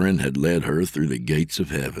suffering had led her through the gates of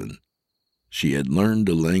heaven. She had learned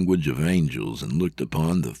the language of angels and looked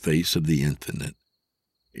upon the face of the infinite.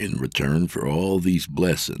 In return for all these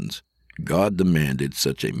blessings, God demanded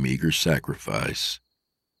such a meager sacrifice.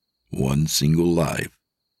 One single life,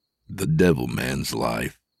 the devil man's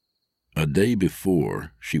life. A day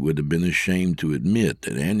before, she would have been ashamed to admit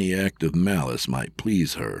that any act of malice might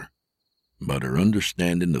please her. But her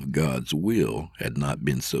understanding of God's will had not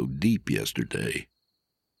been so deep yesterday.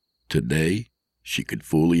 Today, she could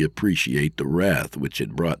fully appreciate the wrath which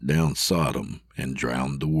had brought down Sodom and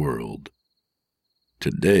drowned the world.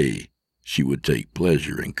 Today, she would take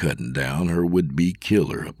pleasure in cutting down her would-be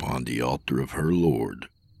killer upon the altar of her Lord.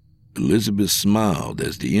 Elizabeth smiled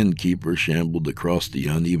as the innkeeper shambled across the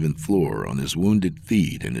uneven floor on his wounded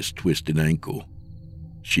feet and his twisted ankle.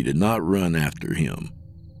 She did not run after him.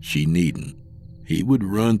 She needn't. He would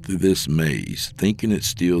run through this maze, thinking it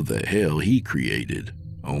still the hell he created,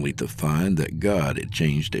 only to find that God had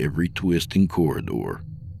changed every twisting corridor.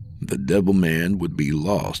 The devil man would be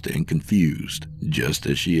lost and confused, just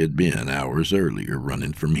as she had been hours earlier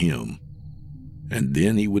running from him. And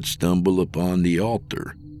then he would stumble upon the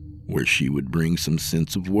altar, where she would bring some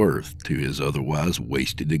sense of worth to his otherwise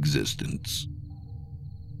wasted existence.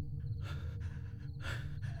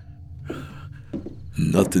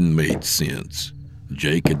 Nothing made sense.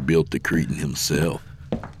 Jake had built the Cretan himself.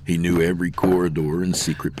 He knew every corridor and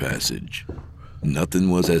secret passage. Nothing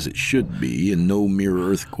was as it should be, and no mere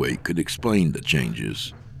earthquake could explain the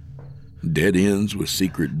changes. Dead ends with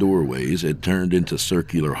secret doorways had turned into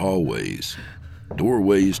circular hallways.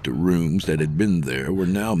 Doorways to rooms that had been there were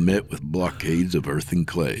now met with blockades of earth and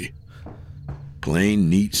clay. Plain,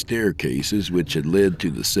 neat staircases which had led to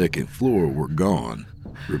the second floor were gone,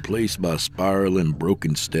 replaced by spiraling,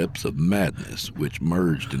 broken steps of madness which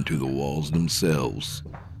merged into the walls themselves.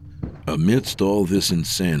 Amidst all this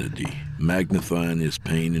insanity, magnifying his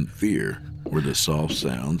pain and fear, were the soft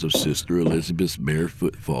sounds of Sister Elizabeth's bare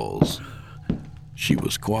footfalls. She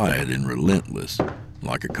was quiet and relentless,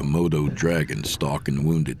 like a Komodo dragon stalking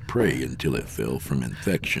wounded prey until it fell from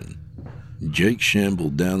infection. Jake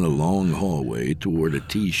shambled down a long hallway toward a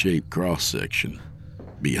T-shaped cross-section.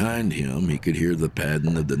 Behind him, he could hear the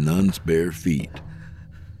padding of the nun's bare feet.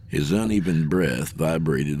 His uneven breath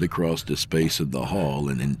vibrated across the space of the hall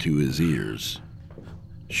and into his ears.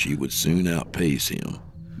 She would soon outpace him,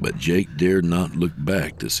 but Jake dared not look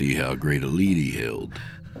back to see how great a lead he held.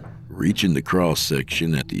 Reaching the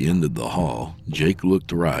cross-section at the end of the hall, Jake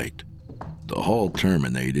looked right. The hall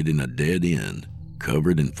terminated in a dead end,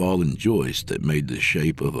 covered in fallen joists that made the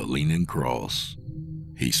shape of a leaning cross.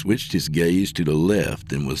 He switched his gaze to the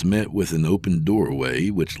left and was met with an open doorway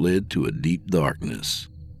which led to a deep darkness.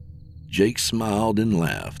 Jake smiled and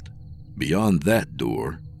laughed. Beyond that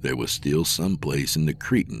door, there was still some place in the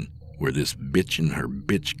Cretan where this bitch and her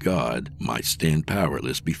bitch god might stand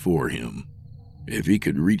powerless before him. If he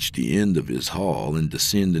could reach the end of his hall and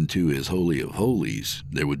descend into his Holy of Holies,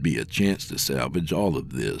 there would be a chance to salvage all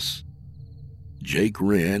of this. Jake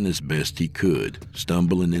ran as best he could,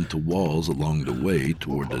 stumbling into walls along the way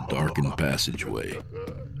toward the darkened passageway.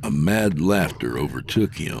 A mad laughter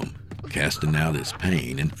overtook him, casting out his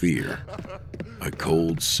pain and fear. A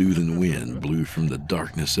cold, soothing wind blew from the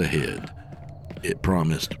darkness ahead. It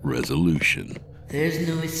promised resolution. There's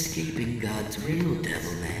no escaping God's will,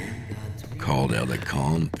 devil man. Called out a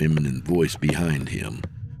calm, feminine voice behind him.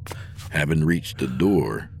 Having reached the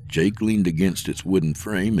door, Jake leaned against its wooden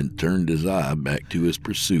frame and turned his eye back to his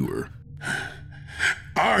pursuer.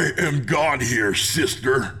 I am God here,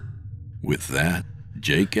 sister. With that,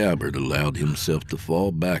 Jake Albert allowed himself to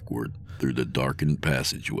fall backward through the darkened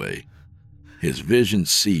passageway. His vision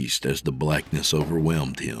ceased as the blackness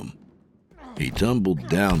overwhelmed him. He tumbled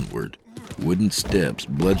downward, wooden steps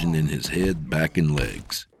bludgeoning his head, back, and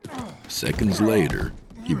legs. Seconds later,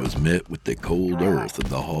 he was met with the cold earth of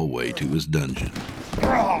the hallway to his dungeon.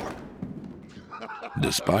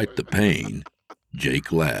 Despite the pain,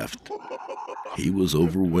 Jake laughed. He was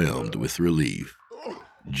overwhelmed with relief.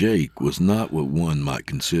 Jake was not what one might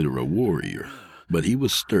consider a warrior, but he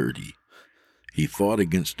was sturdy. He fought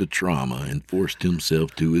against the trauma and forced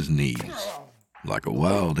himself to his knees. Like a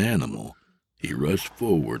wild animal, he rushed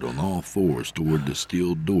forward on all fours toward the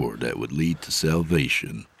steel door that would lead to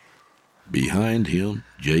salvation. Behind him,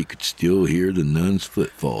 Jake could still hear the nun's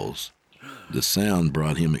footfalls. The sound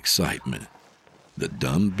brought him excitement. The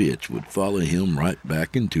dumb bitch would follow him right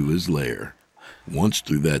back into his lair. Once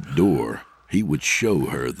through that door, he would show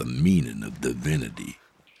her the meaning of divinity.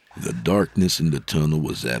 The darkness in the tunnel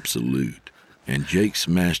was absolute, and Jake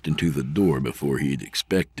smashed into the door before he'd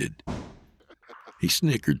expected. He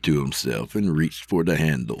snickered to himself and reached for the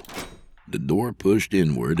handle. The door pushed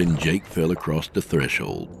inward and Jake fell across the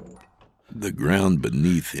threshold. The ground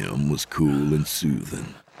beneath him was cool and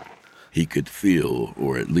soothing. He could feel,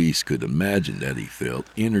 or at least could imagine that he felt,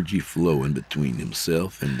 energy flowing between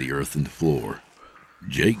himself and the earthen floor.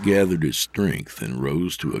 Jake gathered his strength and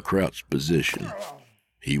rose to a crouched position.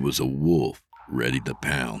 He was a wolf, ready to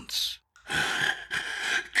pounce.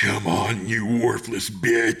 Come on, you worthless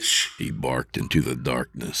bitch, he barked into the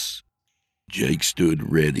darkness. Jake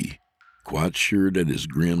stood ready, quite sure that his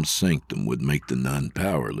grim sanctum would make the nun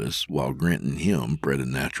powerless while granting him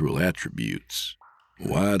preternatural attributes.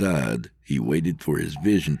 Wide-eyed, he waited for his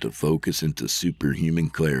vision to focus into superhuman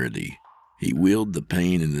clarity. He willed the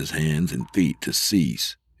pain in his hands and feet to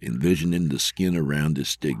cease, envisioning the skin around his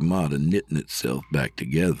stigmata knitting itself back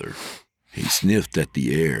together. He sniffed at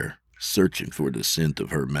the air, searching for the scent of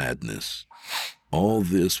her madness. All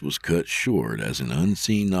this was cut short as an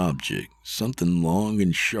unseen object, something long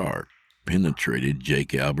and sharp, penetrated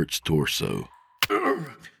Jake Albert's torso.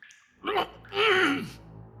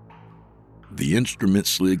 The instrument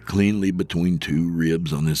slid cleanly between two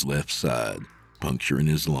ribs on his left side, puncturing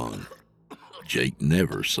his lung. Jake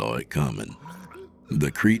never saw it coming.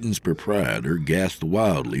 The Cretan's proprietor gasped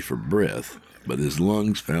wildly for breath, but his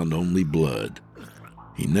lungs found only blood.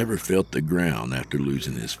 He never felt the ground after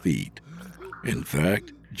losing his feet. In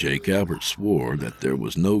fact, Jake Albert swore that there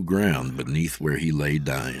was no ground beneath where he lay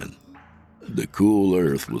dying. The cool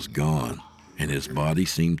earth was gone, and his body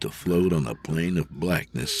seemed to float on a plain of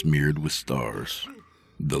blackness smeared with stars.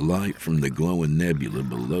 The light from the glowing nebula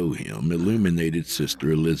below him illuminated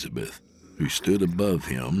Sister Elizabeth, who stood above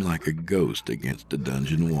him like a ghost against the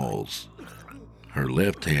dungeon walls. Her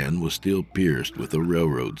left hand was still pierced with a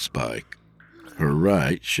railroad spike. Her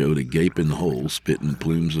right showed a gaping hole spitting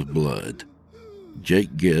plumes of blood.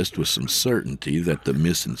 Jake guessed with some certainty that the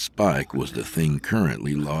missing spike was the thing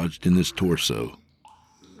currently lodged in his torso.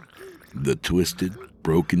 The twisted,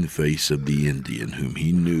 broken face of the Indian whom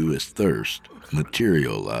he knew as Thirst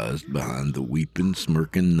materialized behind the weeping,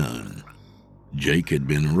 smirking nun. Jake had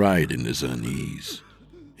been right in his unease.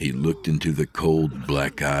 He looked into the cold,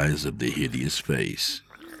 black eyes of the hideous face.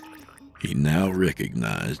 He now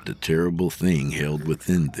recognized the terrible thing held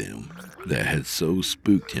within them that had so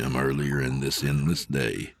spooked him earlier in this endless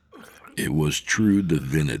day. It was true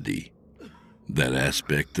divinity, that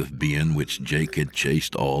aspect of being which Jake had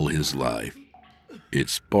chased all his life. It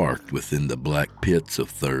sparked within the black pits of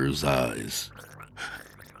Thur's eyes.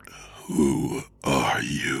 Who are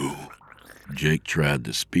you? Jake tried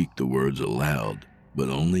to speak the words aloud, but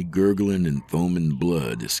only gurgling and foaming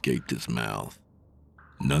blood escaped his mouth.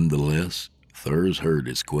 Nonetheless, Thurs heard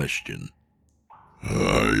his question.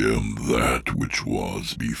 I am that which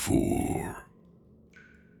was before,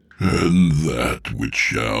 and that which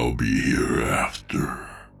shall be hereafter.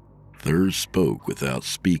 Thurs spoke without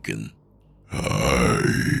speaking.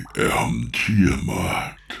 I am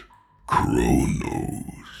Tiamat, Kronos,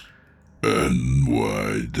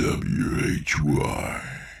 NYWHY.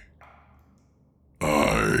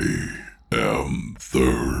 I am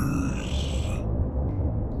Thurs.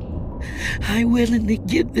 I willingly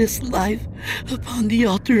give this life upon the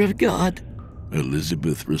altar of God.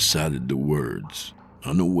 Elizabeth recited the words,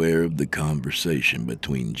 unaware of the conversation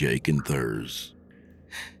between Jake and Thurs.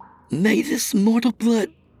 May this mortal blood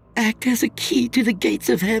act as a key to the gates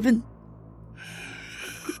of heaven.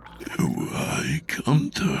 I come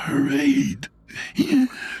to her aid.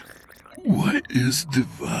 What is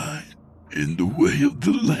divine in the way of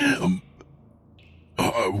the Lamb?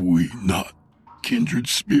 Are we not kindred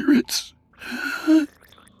spirits?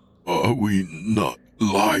 Are we not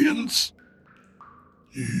lions?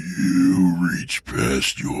 You reach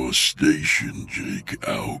past your station, Jake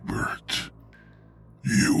Albert.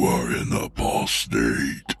 You are an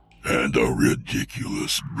apostate and a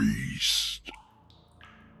ridiculous beast.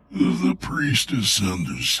 The priestess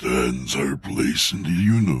understands her place in the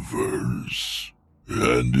universe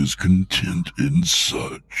and is content in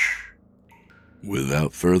such.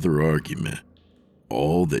 Without further argument,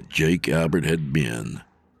 all that Jake Albert had been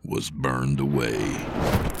was burned away.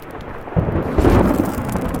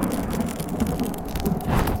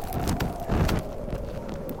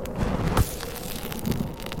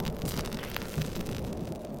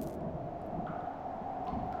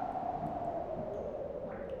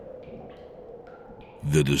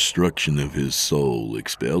 The destruction of his soul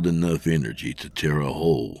expelled enough energy to tear a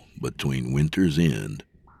hole between Winter's End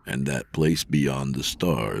and that place beyond the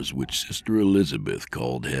stars which Sister Elizabeth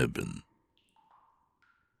called heaven.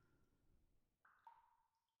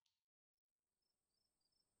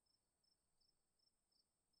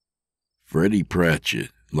 Freddie Pratchett,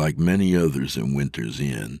 like many others in Winter's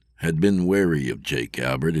Inn, had been wary of Jake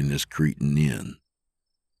Albert and his Cretan inn.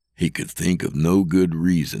 He could think of no good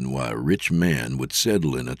reason why a rich man would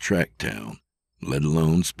settle in a tract town, let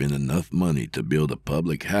alone spend enough money to build a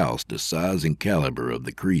public house the size and caliber of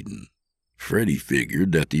the Cretan. Freddie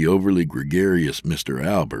figured that the overly gregarious Mr.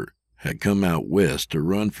 Albert had come out west to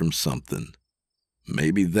run from something.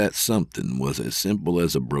 Maybe that something was as simple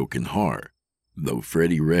as a broken heart, though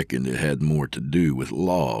Freddie reckoned it had more to do with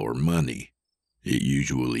law or money. It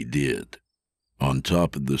usually did. On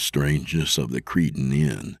top of the strangeness of the Cretan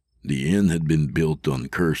inn, the inn had been built on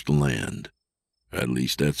cursed land. At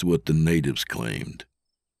least that's what the natives claimed.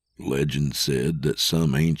 Legend said that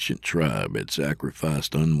some ancient tribe had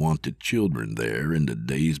sacrificed unwanted children there in the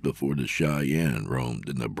days before the Cheyenne roamed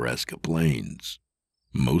the Nebraska plains.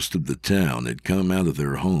 Most of the town had come out of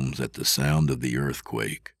their homes at the sound of the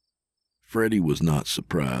earthquake. Freddie was not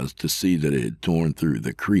surprised to see that it had torn through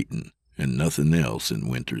the Cretan and nothing else in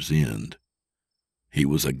Winter's End. He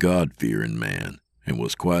was a God-fearing man, and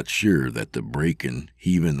was quite sure that the breaking,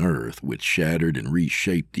 heaving earth which shattered and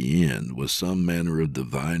reshaped the inn was some manner of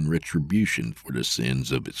divine retribution for the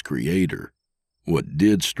sins of its creator. What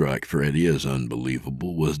did strike Freddie as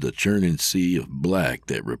unbelievable was the churning sea of black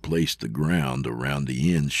that replaced the ground around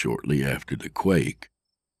the inn shortly after the quake.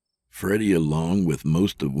 Freddie, along with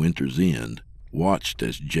most of Winter's End, watched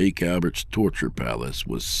as Jake Albert's torture palace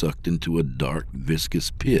was sucked into a dark,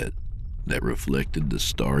 viscous pit that reflected the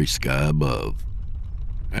starry sky above.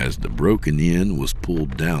 As the broken inn was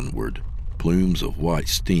pulled downward, plumes of white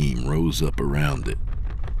steam rose up around it.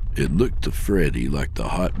 It looked to Freddie like the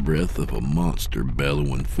hot breath of a monster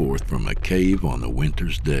bellowing forth from a cave on a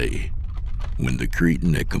winter's day. When the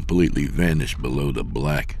Cretan had completely vanished below the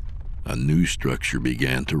black, a new structure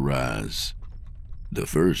began to rise. The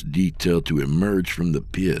first detail to emerge from the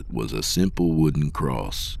pit was a simple wooden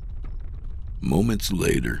cross. Moments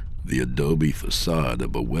later, the adobe facade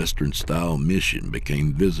of a Western-style mission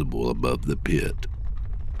became visible above the pit.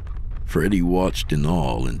 Freddie watched in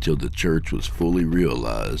awe until the church was fully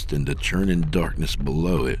realized and the churning darkness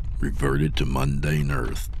below it reverted to mundane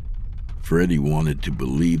earth. Freddie wanted to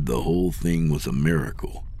believe the whole thing was a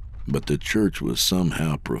miracle, but the church was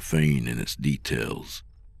somehow profane in its details.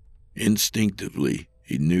 Instinctively,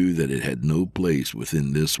 he knew that it had no place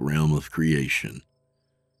within this realm of creation.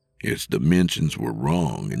 Its dimensions were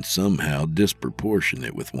wrong and somehow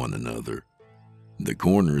disproportionate with one another. The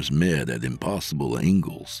corners met at impossible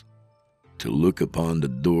angles. To look upon the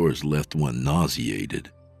doors left one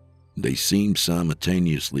nauseated. They seemed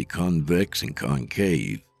simultaneously convex and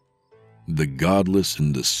concave. The godless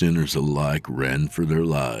and the sinners alike ran for their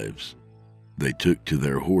lives. They took to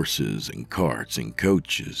their horses and carts and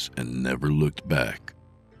coaches and never looked back.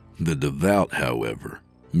 The devout, however,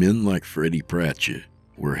 men like Freddie Pratchett,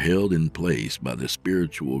 were held in place by the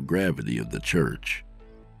spiritual gravity of the church.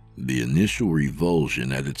 The initial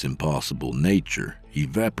revulsion at its impossible nature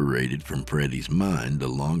evaporated from Freddie's mind the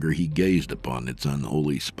longer he gazed upon its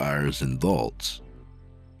unholy spires and vaults.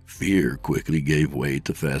 Fear quickly gave way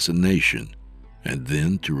to fascination, and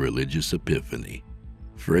then to religious epiphany.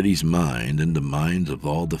 Freddie's mind and the minds of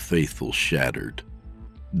all the faithful shattered.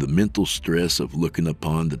 The mental stress of looking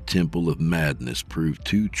upon the temple of madness proved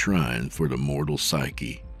too trying for the mortal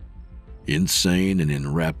psyche. Insane and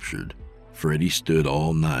enraptured, Freddie stood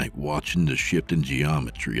all night watching the shifting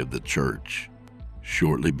geometry of the church.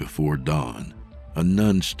 Shortly before dawn, a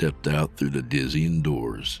nun stepped out through the dizzying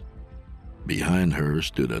doors. Behind her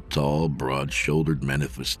stood a tall, broad-shouldered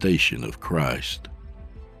manifestation of Christ.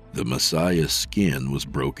 The Messiah's skin was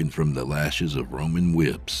broken from the lashes of Roman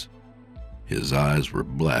whips. His eyes were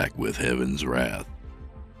black with heaven's wrath.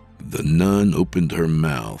 The nun opened her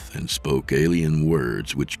mouth and spoke alien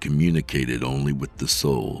words which communicated only with the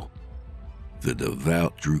soul. The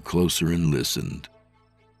devout drew closer and listened.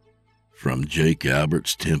 From Jake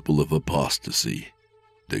Albert's Temple of Apostasy,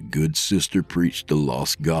 the good sister preached the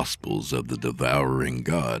lost gospels of the devouring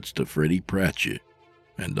gods to Freddie Pratchett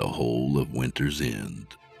and the whole of Winter's End.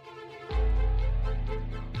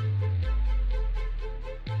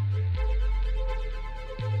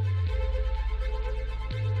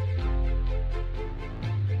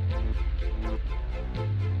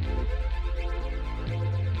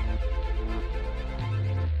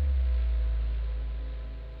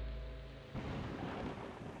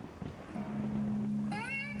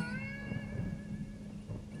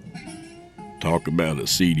 Talk about a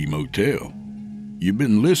seedy motel. You've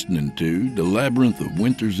been listening to The Labyrinth of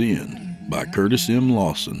Winter's End by Curtis M.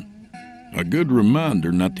 Lawson. A good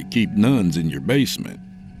reminder not to keep nuns in your basement.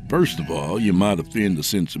 First of all, you might offend the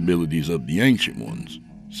sensibilities of the ancient ones.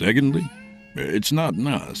 Secondly, it's not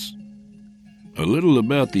nice. A little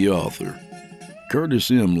about the author.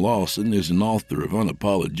 Curtis M. Lawson is an author of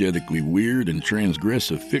unapologetically weird and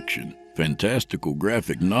transgressive fiction, fantastical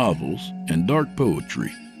graphic novels, and dark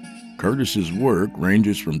poetry. Curtis's work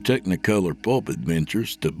ranges from technicolor pulp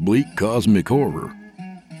adventures to bleak cosmic horror.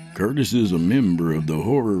 Curtis is a member of the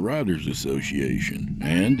Horror Writers Association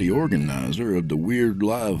and the organizer of the Weird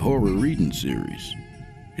Live Horror Reading Series.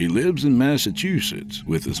 He lives in Massachusetts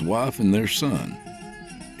with his wife and their son.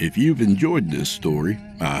 If you've enjoyed this story,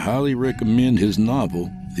 I highly recommend his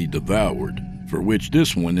novel, The Devoured, for which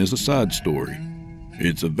this one is a side story.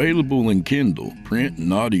 It's available in Kindle, print,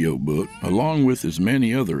 and audiobook, along with his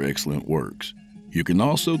many other excellent works. You can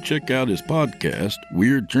also check out his podcast,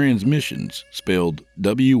 Weird Transmissions, spelled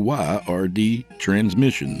W-Y-R-D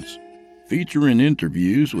Transmissions, featuring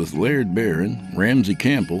interviews with Laird Barron, Ramsey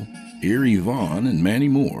Campbell, Erie Vaughn, and many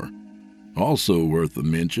more. Also worth a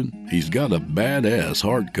mention, he's got a badass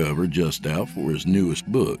hardcover just out for his newest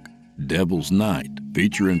book, Devil's Night,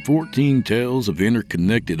 featuring 14 tales of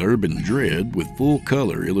interconnected urban dread with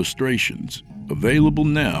full-color illustrations. Available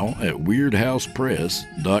now at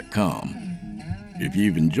weirdhousepress.com. If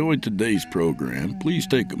you've enjoyed today's program, please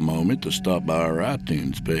take a moment to stop by our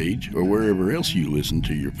iTunes page or wherever else you listen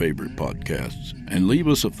to your favorite podcasts and leave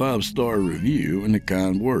us a 5-star review and a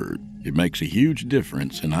kind word. It makes a huge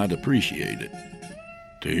difference, and I'd appreciate it.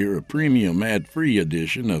 To hear a premium ad-free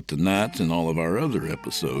edition of tonight's and all of our other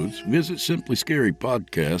episodes, visit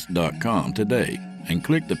simplyscarypodcast.com today and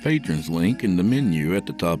click the patrons link in the menu at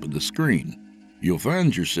the top of the screen. You'll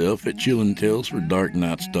find yourself at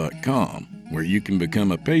chillingtalesfordarknights.com, where you can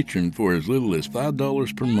become a patron for as little as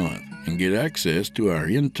 $5 per month and get access to our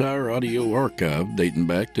entire audio archive dating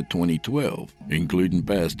back to 2012, including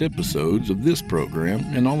past episodes of this program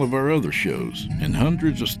and all of our other shows, and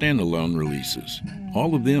hundreds of standalone releases,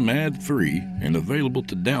 all of them ad-free and available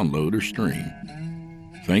to download or stream.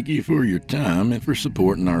 Thank you for your time and for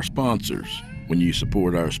supporting our sponsors. When you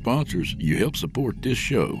support our sponsors, you help support this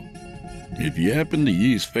show. If you happen to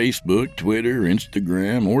use Facebook, Twitter,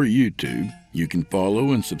 Instagram, or YouTube, you can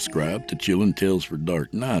follow and subscribe to Chillin' Tales for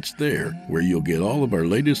Dark Nights there, where you'll get all of our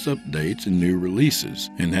latest updates and new releases,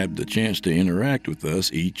 and have the chance to interact with us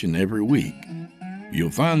each and every week.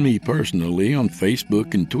 You'll find me personally on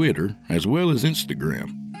Facebook and Twitter, as well as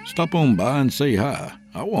Instagram. Stop on by and say hi.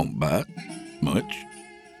 I won't bite much.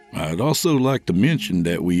 I'd also like to mention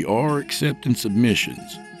that we are accepting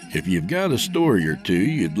submissions. If you've got a story or two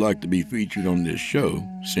you'd like to be featured on this show,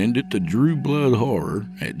 send it to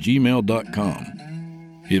drewbloodhorror@gmail.com.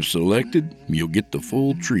 If selected, you'll get the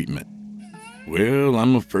full treatment. Well,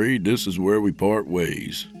 I'm afraid this is where we part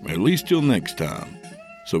ways, at least till next time.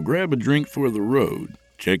 So grab a drink for the road,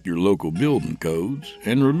 check your local building codes,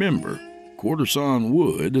 and remember, quarter-sawn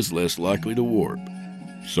wood is less likely to warp.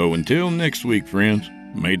 So until next week, friends,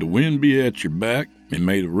 may the wind be at your back, and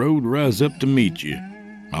may the road rise up to meet you.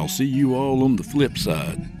 I'll see you all on the flip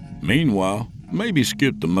side. Meanwhile, maybe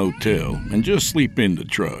skip the motel and just sleep in the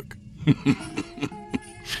truck.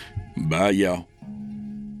 Bye, y'all.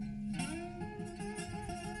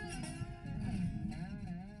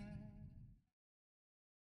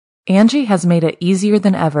 Angie has made it easier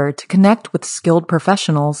than ever to connect with skilled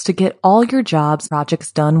professionals to get all your jobs projects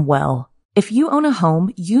done well. If you own a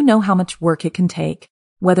home, you know how much work it can take,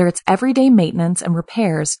 whether it's everyday maintenance and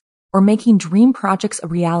repairs or making dream projects a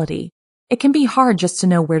reality. It can be hard just to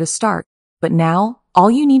know where to start, but now all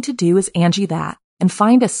you need to do is Angie that and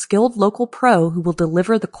find a skilled local pro who will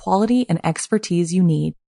deliver the quality and expertise you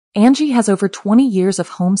need. Angie has over 20 years of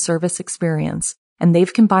home service experience, and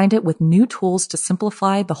they've combined it with new tools to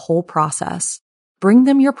simplify the whole process. Bring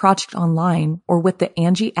them your project online or with the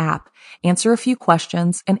Angie app, answer a few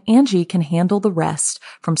questions, and Angie can handle the rest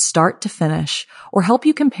from start to finish, or help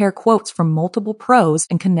you compare quotes from multiple pros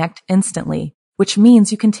and connect instantly, which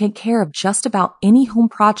means you can take care of just about any home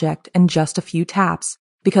project in just a few taps.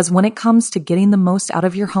 Because when it comes to getting the most out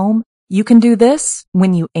of your home, you can do this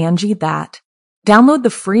when you Angie that. Download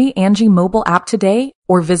the free Angie mobile app today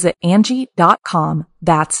or visit Angie.com.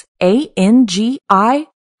 That's ANGI.com.